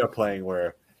 You're playing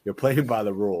where you're playing by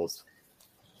the rules.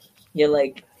 You're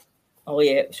like, oh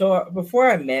yeah. So before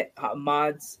I met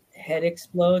Mod's head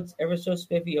explodes, ever so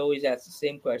spiffy always asks the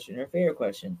same question, her favorite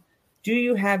question: do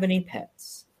you have any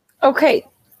pets? Okay,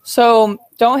 so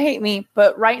don't hate me,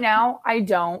 but right now I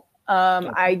don't.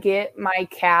 I get my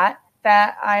cat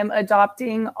that I'm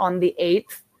adopting on the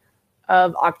 8th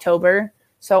of October.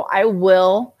 So I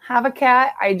will have a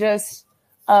cat. I just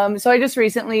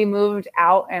recently moved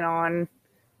out and on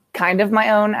kind of my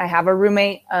own. I have a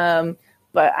roommate,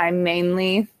 but I'm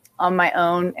mainly on my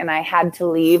own, and I had to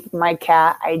leave my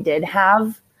cat I did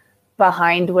have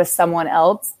behind with someone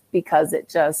else because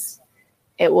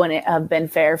it wouldn't have been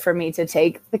fair for me to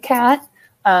take the cat.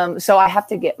 So I have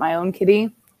to get my own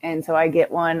kitty. And so I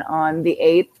get one on the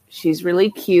 8th. She's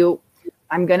really cute.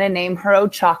 I'm going to name her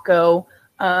Ochako.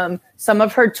 Some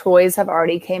of her toys have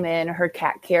already came in. Her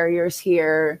cat carrier's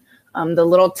here. The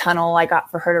little tunnel I got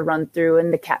for her to run through,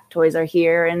 and the cat toys are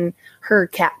here, and her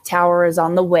cat tower is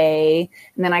on the way.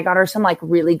 And then I got her some like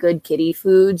really good kitty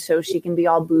food so she can be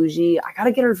all bougie. I got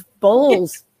to get her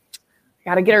bowls. I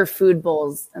got to get her food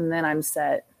bowls, and then I'm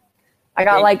set. I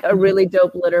got like a really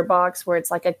dope litter box where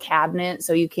it's like a cabinet,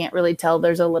 so you can't really tell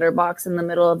there's a litter box in the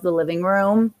middle of the living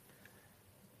room.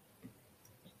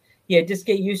 Yeah, just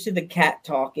get used to the cat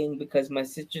talking because my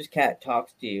sister's cat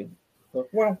talks to you. So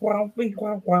does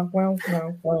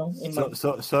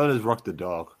Rook the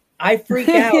dog. I freak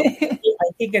out. I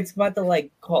think it's about to like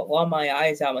claw my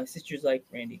eyes out. My sister's like,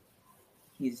 Randy,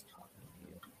 he's talking to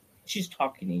you. She's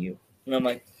talking to you. And I'm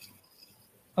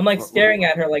like staring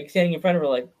at her, like standing in front of her,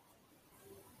 like,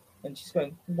 and she's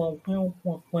going, I'm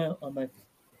like,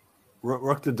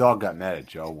 Rook the dog got mad at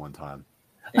Joe one time.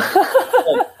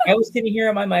 I was sitting here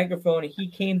on my microphone, and he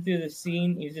came through the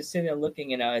scene. He was just sitting there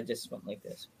looking, and I just went like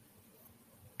this.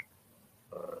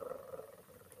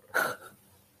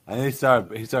 And he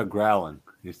started growling.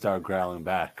 He started growling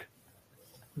back.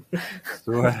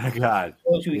 Swear to God.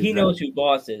 He knows who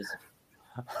boss is.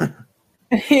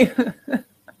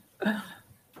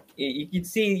 You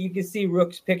can see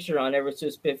Rook's picture on Ever So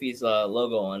Spiffy's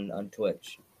logo on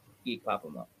Twitch. Geek pop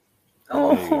him up.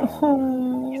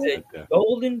 Oh, he's a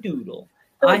golden doodle.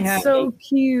 That's so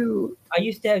cute. I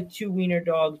used to have 2 wiener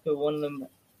dogs, but one of them,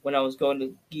 when I was going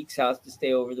to Geek's house to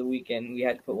stay over the weekend, we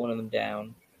had to put one of them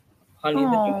down. Honey,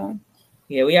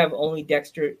 yeah, we have only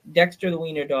Dexter the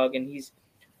wiener dog, and he's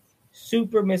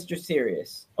super Mr.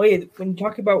 Serious. Oh yeah, when you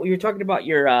were talking about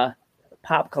your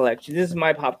pop collection, this is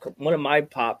my one of my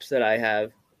pops that I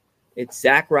have. It's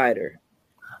Zack Ryder.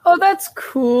 Oh, that's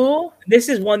cool. This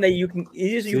is one that you can can't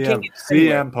get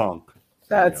CM Punk.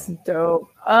 That's dope.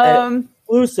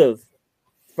 Exclusive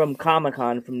from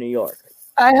Comic-Con from New York.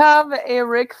 I have a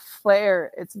Ric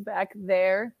Flair. It's back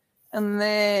there. And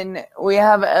then we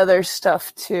have other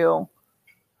stuff too.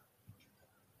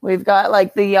 We've got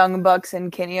like the Young Bucks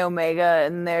and Kenny Omega,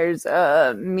 and there's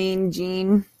Mean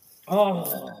Gene.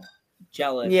 Oh,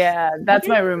 jealous. Yeah, that's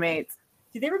my roommate.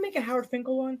 Did they ever make a Howard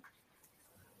Finkel one?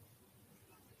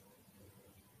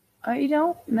 I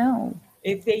don't know.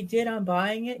 If they did, I'm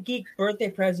buying it. Geek birthday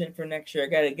present for next year. I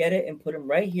got to get it and put him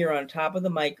right here on top of the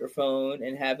microphone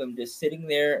and have him just sitting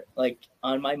there, like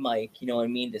on my mic. You know what I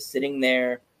mean? Just sitting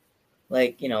there,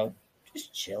 like,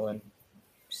 just chilling,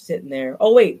 sitting there.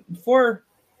 Oh wait, before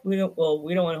we don't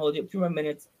want to hold you up 2 more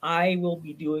minutes. I will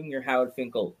be doing your Howard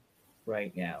Finkel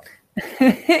right now.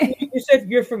 You said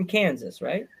you're from Kansas,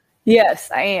 right?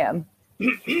 Yes, I am.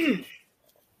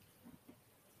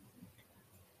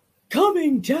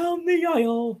 Coming down the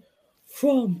aisle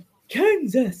from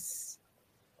Kansas,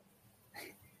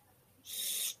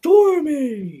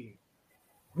 Stormy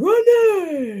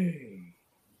Renee.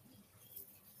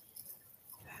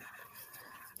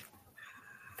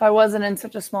 If I wasn't in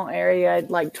such a small area, I'd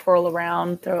like twirl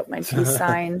around, throw up my peace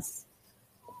signs,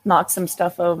 knock some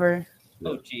stuff over.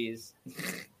 Oh, geez.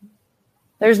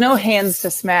 There's no hands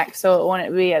to smack, so it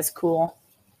wouldn't be as cool.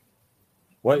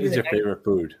 What is your favorite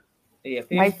food? Yeah,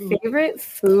 favorite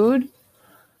food?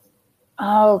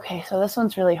 Oh, okay, so this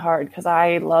one's really hard because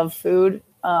I love food.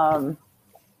 I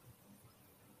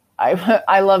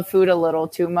love food a little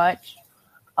too much.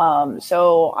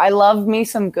 So I love me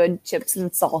some good chips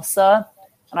and salsa.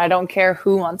 And I don't care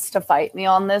who wants to fight me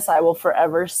on this. I will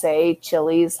forever say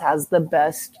Chili's has the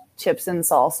best chips and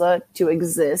salsa to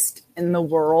exist in the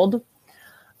world.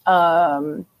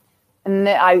 And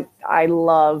I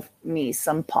love me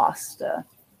some pasta.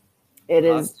 It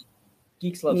is,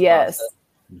 Geeks love yes,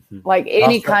 pasta. Like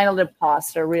any kind of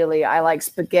pasta, really. I like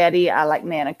spaghetti. I like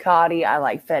manicotti. I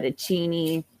like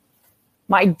fettuccine.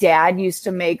 My dad used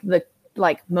to make the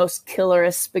most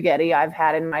killerest spaghetti I've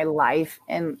had in my life.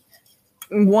 And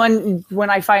when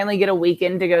I finally get a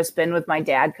weekend to go spend with my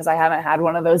dad, because I haven't had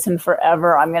one of those in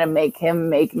forever, I'm going to make him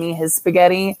make me his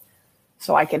spaghetti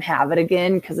so I can have it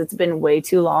again because it's been way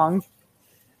too long.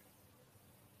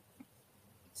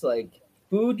 It's like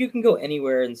food, you can go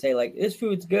anywhere and say, like, this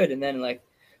food's good. And then, like,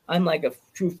 I'm like a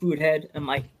true food head. I'm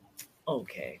like,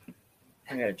 okay.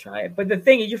 I gotta try it. But the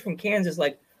thing is, you're from Kansas.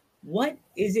 Like, what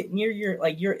is it near your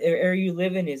area you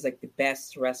live in? Is like the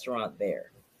best restaurant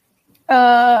there?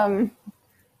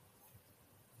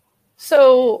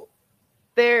 So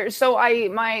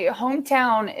my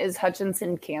hometown is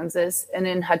Hutchinson, Kansas, and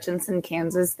in Hutchinson,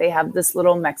 Kansas, they have this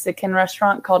little Mexican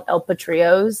restaurant called El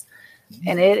Patrios,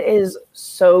 and it is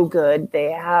so good.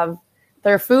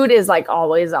 Their food is like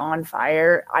always on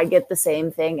fire. I get the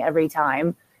same thing every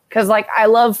time because like I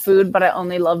love food, but I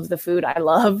only love the food I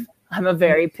love. I'm a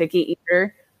very picky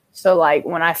eater, so like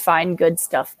when I find good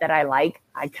stuff that I like,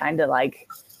 I kind of like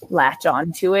latch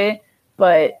on to it.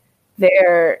 But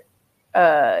their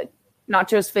nachos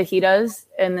fajitas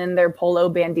and then their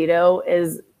polo bandito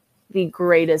is the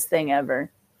greatest thing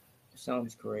ever.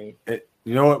 Sounds great.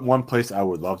 You know what? One place I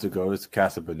would love to go is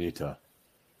Casa Bonita.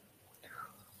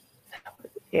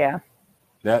 Yeah.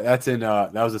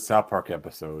 That was a South Park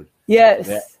episode.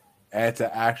 Yes. It's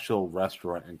an actual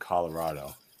restaurant in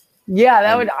Colorado.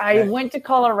 Yeah, I went to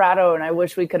Colorado and I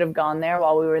wish we could have gone there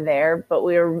while we were there, but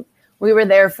we were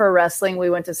there for wrestling. We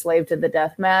went to Slave to the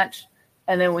Death match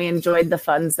and then we enjoyed the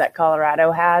funds that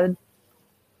Colorado had.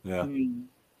 Yeah.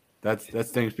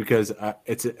 That's things because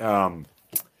it's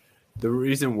the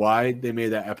reason why they made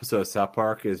that episode of South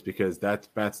Park is because that's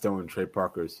Matt Stone and Trey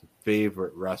Parker's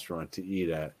favorite restaurant to eat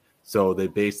at. So they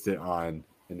based it on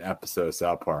an episode of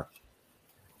South Park.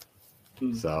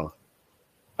 So,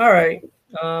 all right.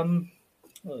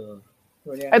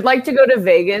 I'd like to go to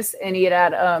Vegas and eat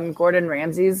at Gordon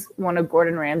Ramsay's, one of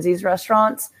Gordon Ramsay's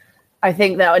restaurants. I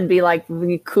think that would be like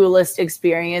the coolest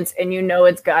experience, and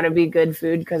it's got to be good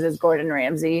food because it's Gordon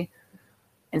Ramsay.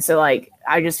 And so, like,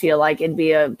 I just feel like it'd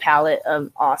be a palette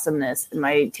of awesomeness, and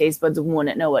my taste buds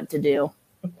wouldn't know what to do.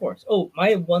 Of course. Oh,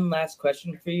 my one last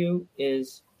question for you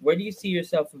is: where do you see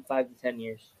yourself in 5 to 10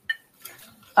 years?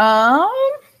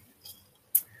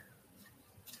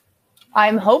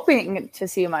 I'm hoping to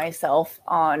see myself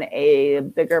on a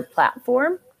bigger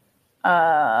platform.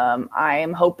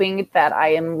 I'm hoping that I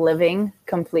am living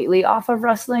completely off of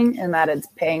wrestling and that it's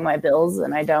paying my bills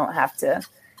and I don't have to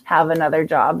have another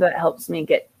job that helps me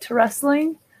get to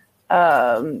wrestling.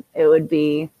 It would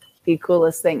be the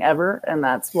coolest thing ever. And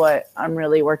that's what I'm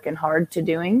really working hard to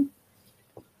doing.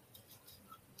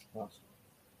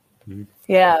 Awesome.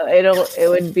 Yeah, it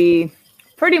would be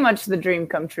pretty much the dream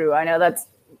come true. I know that's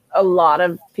a lot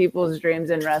of people's dreams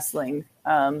in wrestling.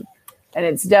 And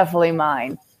it's definitely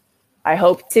mine. I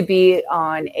hope to be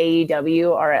on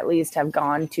AEW or at least have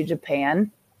gone to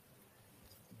Japan.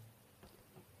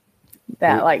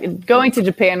 That like going to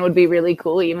Japan would be really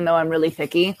cool, even though I'm really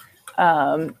picky.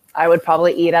 I would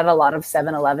probably eat at a lot of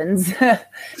 7-Elevens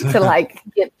to like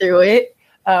get through it.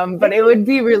 But it would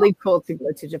be really cool to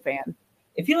go to Japan.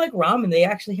 If you like ramen, they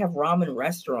actually have ramen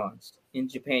restaurants in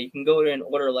Japan. You can go there and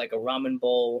order like a ramen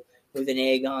bowl with an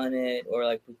egg on it or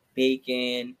like with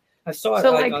bacon. I saw it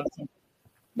on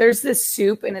there's this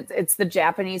soup and it's the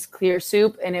Japanese clear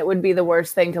soup, and it would be the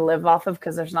worst thing to live off of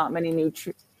because there's not many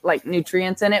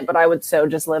nutrients in it, but I would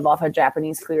just live off of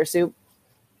Japanese clear soup.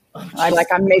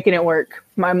 I'm making it work.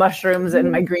 My mushrooms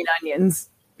and my green onions.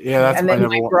 Yeah, that's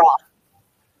my broth.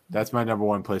 That's my number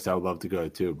one place I would love to go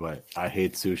to, but I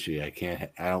hate sushi. I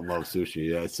don't love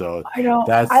sushi. Yeah, so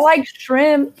I like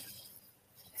shrimp.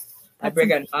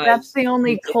 That's the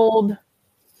only cold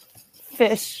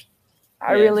fish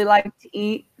I really like to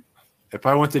eat. If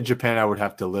I went to Japan, I would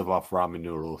have to live off ramen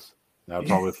noodles. That would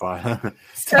probably fine.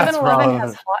 7-Eleven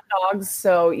has hot dogs,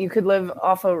 so you could live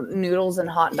off of noodles and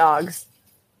hot dogs.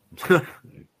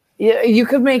 Yeah, you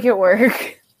could make it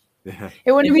work. Yeah.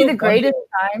 It wouldn't be the greatest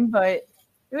time, but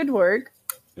it would work.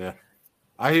 Yeah.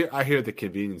 I hear the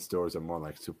convenience stores are more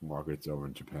like supermarkets over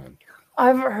in Japan.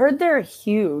 I've heard they're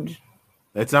huge.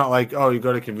 It's not like, you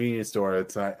go to a convenience store,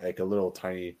 it's not like a little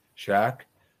tiny shack.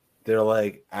 They're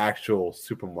like actual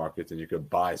supermarkets and you could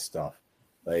buy stuff.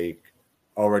 Like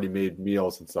already made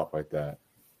meals and stuff like that.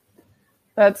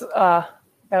 That's that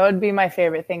would be my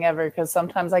favorite thing ever because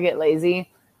sometimes I get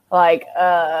lazy. Like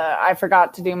I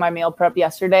forgot to do my meal prep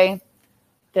yesterday.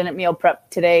 Didn't meal prep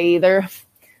today either.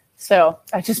 So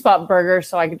I just bought burgers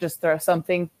so I could just throw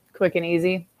something quick and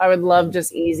easy. I would love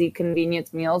just easy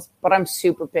convenience meals, but I'm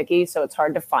super picky, so it's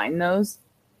hard to find those.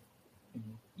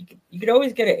 You could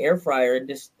always get an air fryer and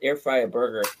just air fry a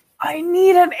burger. I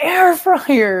need an air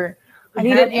fryer. I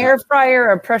need an air fryer,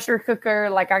 a pressure cooker.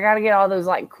 Like I got to get all those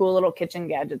like cool little kitchen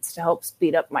gadgets to help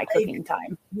speed up my cooking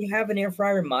time. We have an air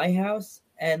fryer in my house,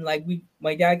 and like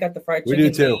my dad got the fried chicken. We do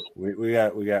too.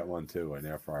 We got one too, an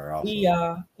air fryer also.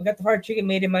 We got the fried chicken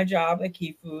made in my job at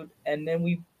Key Food, and then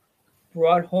we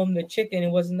brought home the chicken. It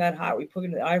wasn't that hot. We put it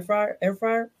in the air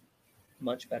fryer.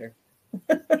 Much better.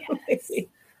 Yes.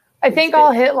 I think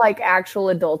I'll hit like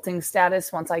actual adulting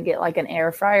status once I get like an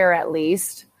air fryer at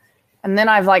least. And then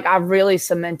I've really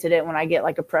cemented it when I get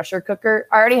like a pressure cooker.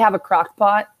 I already have a crock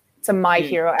pot. It's a My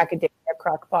Hero Academia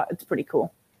crock pot. It's pretty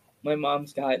cool. My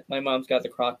mom's got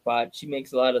the crock pot. She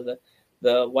makes a lot of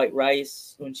the white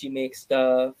rice when she makes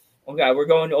stuff. Oh God, we're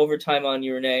going to overtime on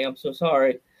you, Renee. I'm so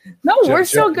sorry. No, we're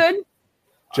so good.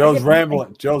 Joe's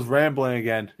rambling. Joe's rambling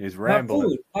again. He's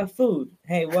rambling. Not food.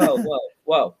 Hey,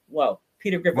 whoa.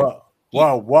 Peter Griffin.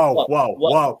 Whoa.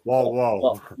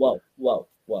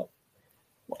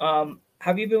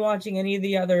 Have you been watching any of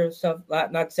the other stuff?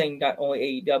 Not saying not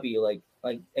only AEW,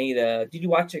 like any of the. Did you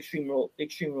watch Extreme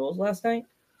Rules last night?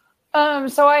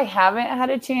 So I haven't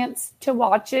had a chance to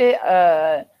watch it.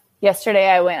 Yesterday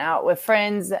I went out with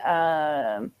friends.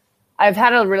 I've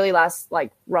had a really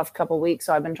rough couple weeks,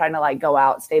 so I've been trying to go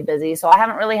out, stay busy. So I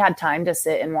haven't really had time to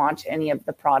sit and watch any of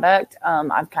the product.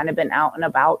 I've kind of been out and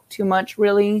about too much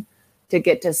really to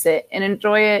get to sit and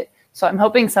enjoy it. So I'm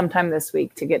hoping sometime this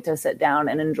week to get to sit down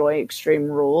and enjoy Extreme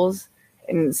Rules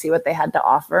and see what they had to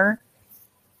offer.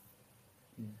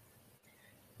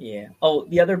 Yeah. Oh,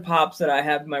 the other pops that I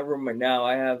have in my room right now,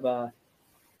 I have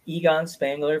Egon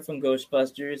Spangler from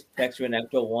Ghostbusters next to an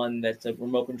Ecto One that's a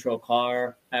remote control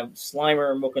car. I have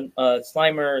Slimer and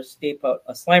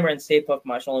Stay Puft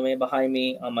Marshmallow Man behind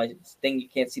me on my thing you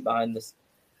can't see behind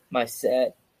my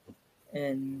set.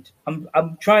 And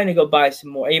I'm trying to go buy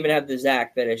some more. I even have the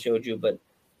Zach that I showed you, but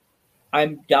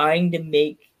I'm dying to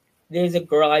make. There's a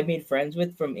girl I made friends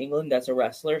with from England that's a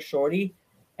wrestler, Shorty,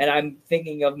 and I'm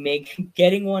thinking of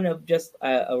getting one of just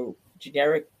a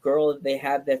generic girl that they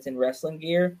have that's in wrestling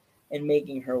gear and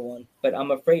making her one. But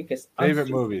I'm afraid because favorite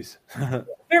movies.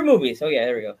 Favorite movies. Oh yeah,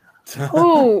 there we go.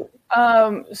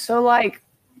 So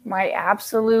my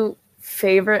absolute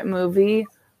favorite movie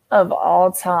of all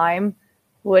time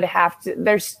would have to.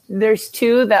 There's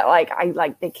two that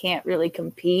they can't really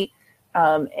compete,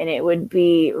 and it would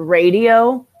be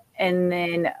Radio and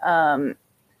then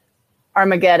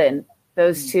Armageddon.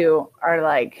 Those two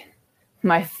are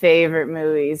my favorite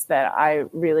movies that I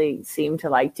really seem to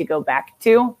like to go back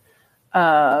to.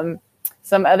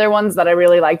 Some other ones that I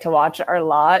really like to watch a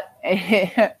lot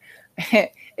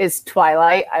is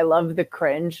Twilight. I love the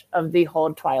cringe of the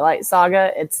whole Twilight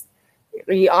saga.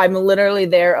 I'm literally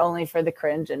there only for the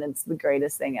cringe, and it's the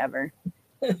greatest thing ever.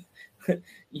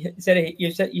 You said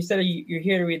you're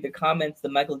here to read the comments. The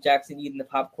Michael Jackson eating the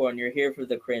popcorn. You're here for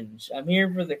the cringe. I'm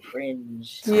here for the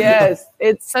cringe. Yes,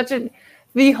 it's such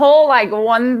the whole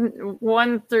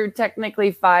 1 through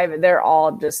technically 5. They're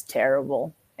all just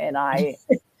terrible, and I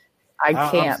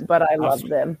can't, but I love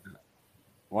them.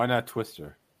 Why not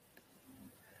Twister?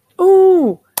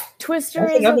 Ooh, Twister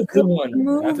is a good one.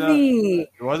 Movie.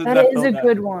 That is a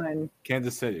good one.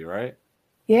 Kansas City, right?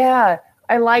 Yeah,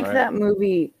 I like that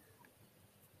movie.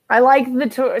 I like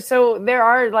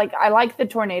I like the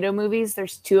tornado movies.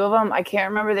 There's 2 of them. I can't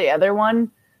remember the other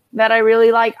one that I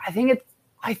really like. I think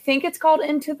it's called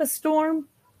Into the Storm,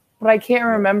 but I can't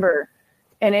remember.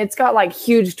 And it's got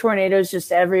huge tornadoes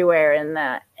just everywhere in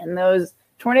that. And those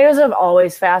tornadoes have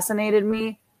always fascinated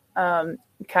me. They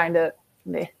kind of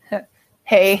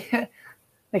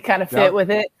fit with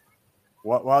it.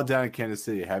 While down in Kansas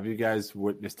City, have you guys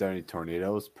witnessed any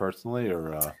tornadoes personally,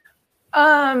 or?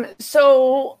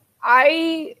 So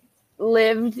I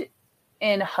lived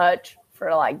in Hutch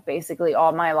for basically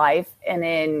all my life, and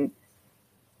in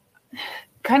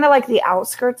kind of the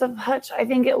outskirts of Hutch, I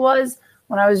think it was.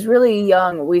 When I was really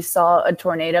young, we saw a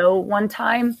tornado one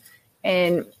time,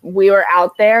 and we were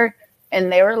out there,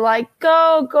 and they were like,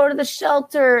 go to the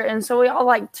shelter. And so we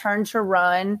all turned to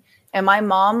run, and my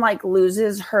mom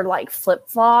loses her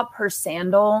flip-flop, her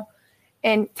sandal.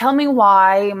 And tell me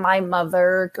why my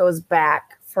mother goes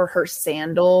back for her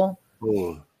sandal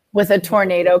with a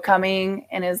tornado coming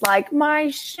and is like, my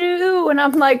shoe. And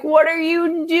I'm like, what are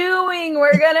you doing?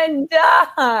 We're going to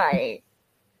die.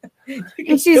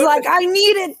 And she's like, I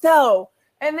need it though.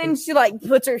 And then she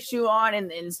puts her shoe on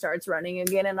and then starts running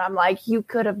again. And I'm like, you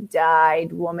could have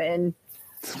died, woman,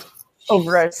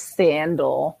 over a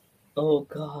sandal. Oh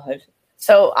God.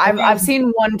 So I've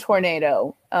seen one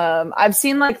tornado. I've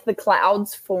seen the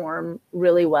clouds form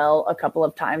really well a couple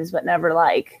of times, but never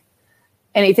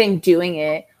anything doing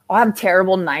it. I'll have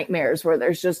terrible nightmares where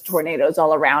there's just tornadoes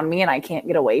all around me and I can't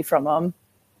get away from them.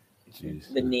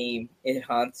 Jeez. The name, it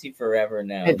haunts you forever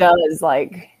now. It does.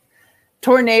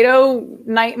 Tornado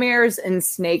nightmares and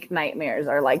snake nightmares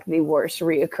are the worst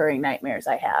reoccurring nightmares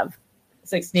I have.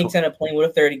 It's like snakes on a plane. What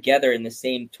if they're together in the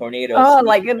same tornado? Oh,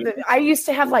 I used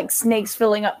to have snakes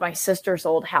filling up my sister's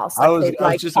old house. I was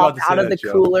just about to say out of the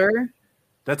cooler.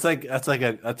 That's like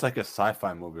a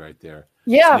sci-fi movie right there.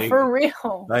 Yeah, Snake, for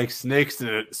real. like snakes in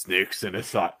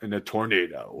a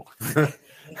tornado.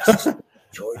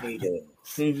 Tornado.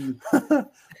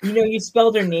 You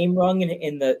spelled her name wrong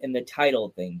in the title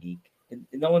thing, Geek.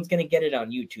 No one's gonna get it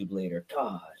on YouTube later.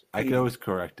 God. I can always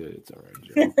correct it. It's all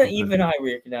right, Joe. Even I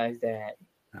recognize that.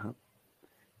 Uh-huh.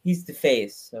 He's the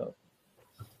face, so.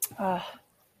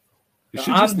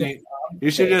 You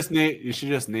should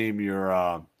just name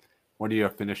your one of your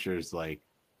finishers. Like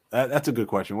that's a good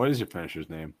question. What is your finisher's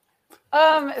name?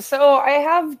 So I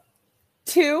have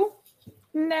 2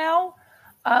 now.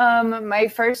 My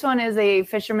first one is a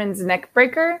fisherman's neck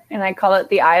breaker, and I call it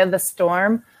the Eye of the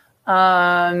Storm.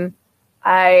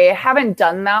 I haven't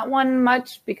done that one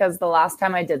much because the last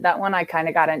time I did that one, I kind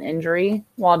of got an injury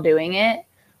while doing it.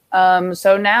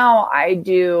 So now I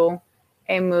do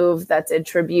a move that's a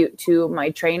tribute to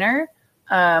my trainer.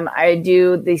 I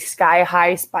do the Sky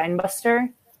High Spine Buster,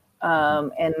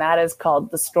 and that is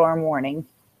called the Storm Warning.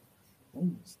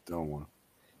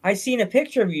 I seen a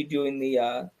picture of you doing the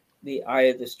Eye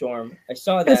of the Storm. I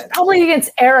saw that. It's probably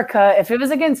against Erica. If it was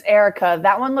against Erica,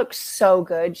 that one looks so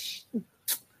good.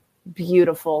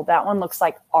 Beautiful. That one looks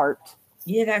like art.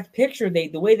 Yeah, that picture. The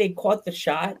way they caught the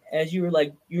shot as you were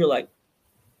like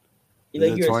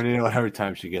a tornado every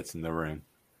time she gets in the ring.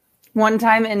 One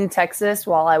time in Texas,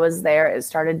 while I was there, it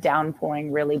started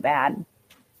downpouring really bad.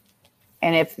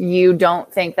 And if you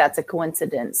don't think that's a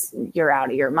coincidence, you're out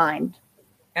of your mind.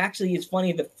 Actually, it's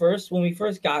funny. When we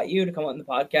first got you to come on the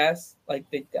podcast, I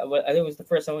think it was the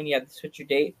first time when you had to switch your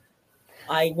date.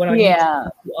 I went on YouTube to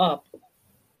look you up,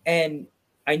 and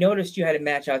I noticed you had a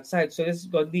match outside. So this is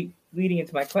leading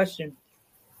into my question: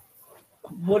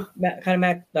 what kind of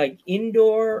match, like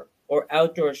indoor or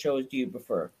outdoor shows, do you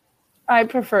prefer? I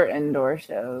prefer indoor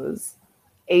shows,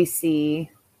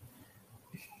 AC,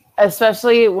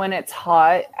 especially when it's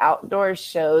hot. Outdoor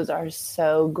shows are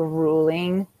so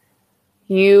grueling.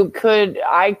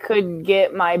 I could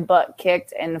get my butt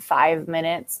kicked in 5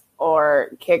 minutes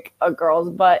or kick a girl's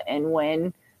butt and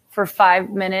win for 5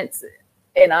 minutes.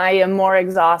 And I am more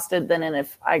exhausted than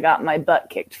if I got my butt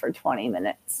kicked for 20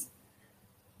 minutes.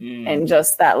 And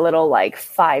just that little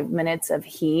 5 minutes of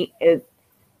heat, it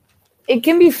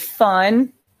can be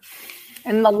fun.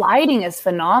 And the lighting is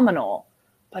phenomenal,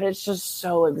 but it's just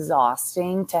so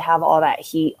exhausting to have all that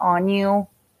heat on you.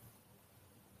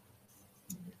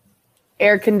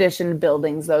 Air-conditioned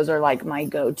buildings, those are my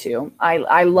go-to.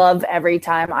 I love every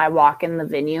time I walk in the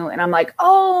venue and I'm like,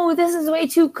 oh, this is way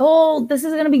too cold. This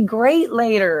is going to be great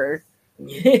later.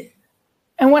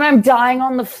 And when I'm dying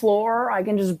on the floor, I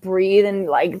can just breathe and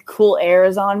cool air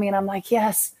is on me. And I'm like,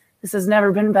 yes, this has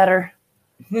never been better.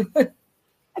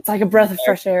 It's like a breath of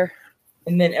fresh air.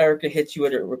 And then Erica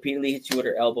repeatedly hits you with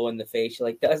her elbow in the face.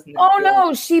 She doesn't. Oh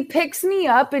no! She picks me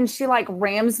up and she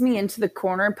rams me into the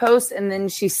corner post, and then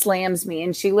she slams me,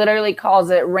 and she literally calls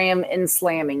it ram and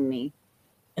slamming me.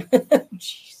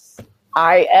 Jeez.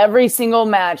 Every single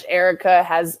match, Erica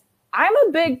has. I'm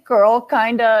a big girl,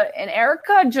 kinda, and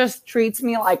Erica just treats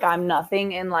me like I'm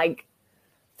nothing, and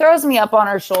throws me up on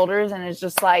her shoulders, and is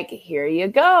just here you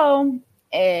go,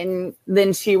 and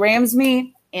then she rams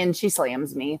me and she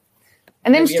slams me.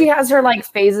 And then she has her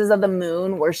phases of the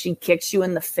moon where she kicks you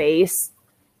in the face.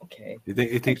 Okay.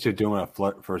 You think you're doing a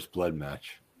first blood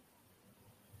match?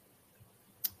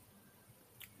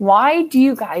 Why do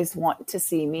you guys want to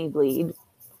see me bleed?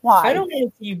 Why? I don't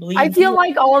want to see you bleed. I feel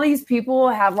like all these people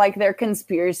have their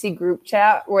conspiracy group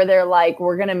chat where they're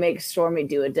we're gonna make Stormy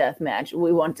do a death match.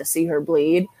 We want to see her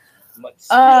bleed.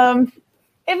 If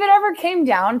it ever came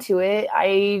down to it,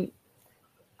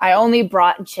 I only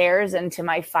brought chairs into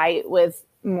my fight with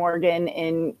Morgan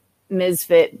and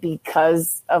Misfit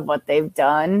because of what they've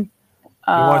done.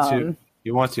 He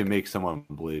wants you to make someone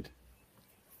bleed.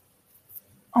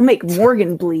 I'll make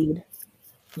Morgan bleed.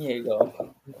 Here you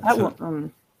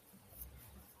go.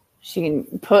 She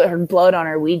can put her blood on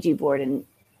her Ouija board and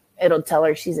it'll tell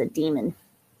her she's a demon.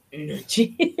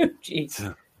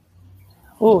 Jeez.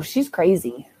 Oh, she's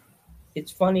crazy.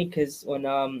 It's funny because when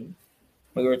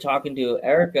we were talking to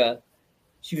Erica,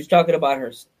 she was talking about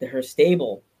her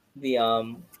stable. The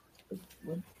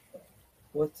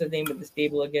what's the name of the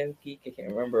stable again, Geek? I can't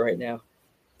remember right now.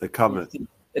 The Coven.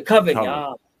 The Coven.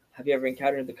 Have you ever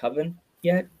encountered the Coven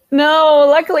yet? No,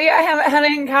 luckily I haven't had to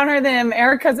encounter them.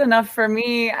 Erica's enough for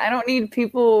me. I don't need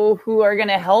people who are going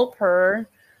to help her.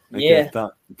 Okay,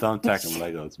 Thumbtack and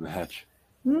Legos match.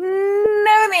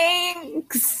 No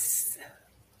thanks.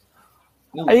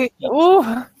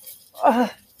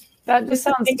 That just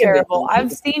sounds terrible.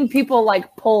 I've seen people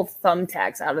pull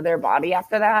thumbtacks out of their body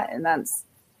after that, and that's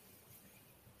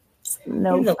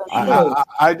No, In the for sure.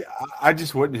 I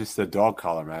just witnessed a dog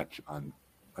collar match on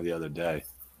the other day.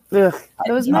 Ugh,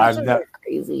 those I've matches ne- are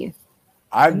crazy.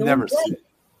 I've No never one bled. seen.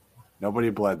 Nobody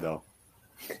bled though.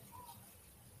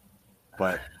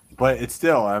 But it's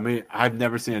still. I mean, I've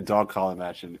never seen a dog collar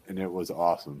match, and it was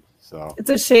awesome. So It's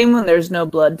a shame when there's no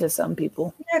blood to some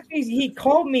people. He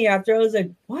called me after. I was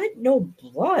like, "What? No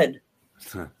blood?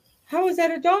 How is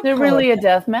that a dog?" Is there collar really a match?"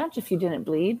 death match if you didn't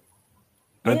bleed?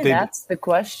 But Yeah, they- that's the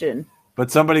question.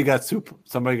 But somebody got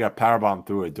powerbombed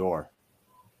through a door.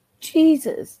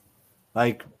 Jesus.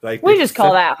 Like We just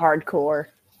call that hardcore.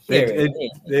 They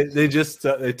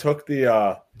took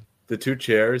the two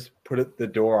chairs, put the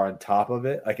door on top of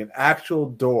it, like an actual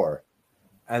door,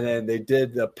 and then they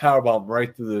did the powerbomb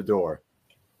right through the door.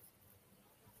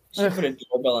 She put a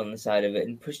doorbell on the side of it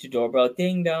and pushed the doorbell.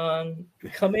 Ding dong,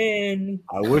 come in.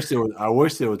 I wish there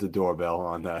was a doorbell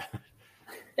on that.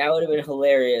 That would have been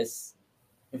hilarious.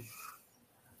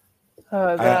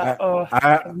 Oh,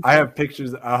 God. I have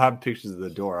pictures. I'll have pictures of the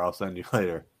door. I'll send you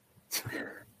later.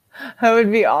 That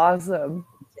would be awesome.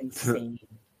 It's insane.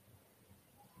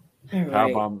 All right.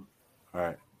 Powerbomb. All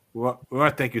right. We want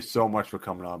to thank you so much for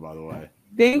coming on. By the way,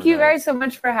 Thank you guys so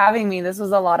much for having me. This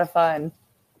was a lot of fun.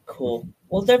 Cool.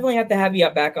 We'll definitely have to have you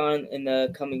back on in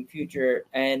the coming future.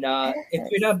 And if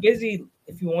you're not busy,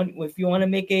 if you want to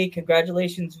make a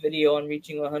congratulations video on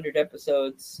reaching 100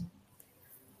 episodes,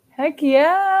 Heck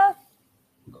yeah.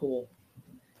 cool.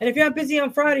 And if you're not busy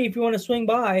on Friday, if you want to swing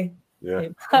by, yeah.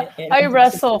 I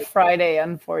wrestle Friday,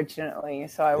 unfortunately,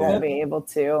 so I won't be able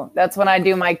to. That's when I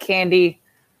do my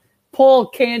pull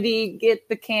candy, get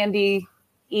the candy,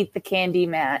 eat the candy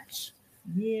match.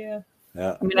 Yeah.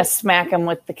 Yeah. I'm gonna smack them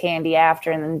with the candy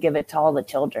after, and then give it to all the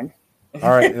children.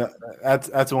 All right.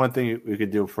 That's one thing we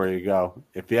could do before you go.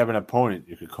 If you have an opponent,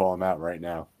 you could call him out right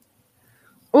now.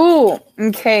 Ooh,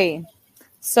 okay.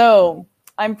 So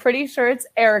I'm pretty sure it's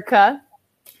Erica,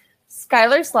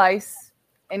 Skylar Slice,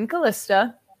 and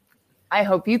Callista. I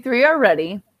hope you three are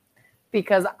ready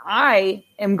because I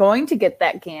am going to get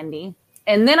that candy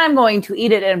and then I'm going to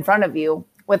eat it in front of you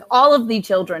with all of the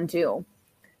children too.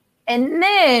 And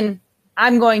then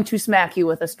I'm going to smack you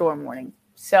with a storm warning.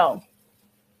 So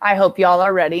I hope y'all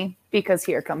are ready because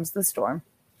here comes the storm.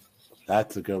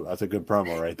 That's a good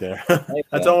promo right there.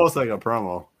 That's almost like a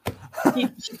promo.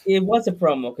 It was a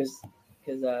promo because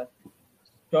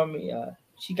Stormy,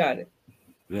 she got it.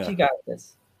 Yeah. She got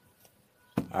this.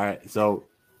 All right. So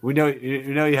we know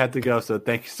you had to go. So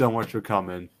thank you so much for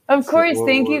coming. Of course.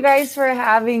 Thank you guys for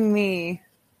having me.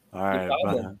 All right.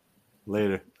 Bye.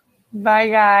 Later. Bye,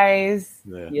 guys.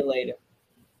 Yeah. See you later.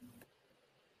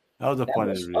 That was a fun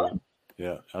interview. Fun.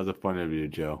 Yeah, that was a fun interview,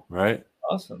 Joe. Right?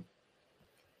 Awesome.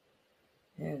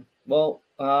 Yeah. Well,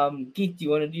 Geek, do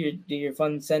you want to do your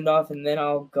fun send off, and then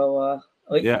I'll go.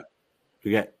 Yeah.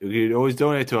 You can always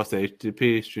donate to us at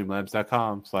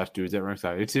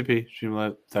http://streamlabs.com/dudes@ringside.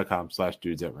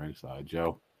 http://streamlabs.com/dudes@ringside.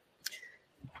 Joe.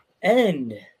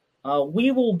 And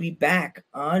we will be back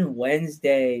on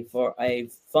Wednesday for a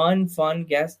fun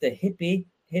guest, the hippie.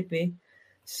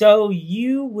 So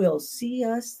you will see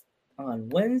us on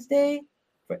Wednesday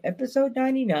for episode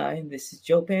 99. This is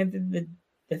Joe Panther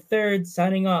the third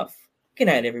signing off. Good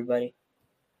night, everybody.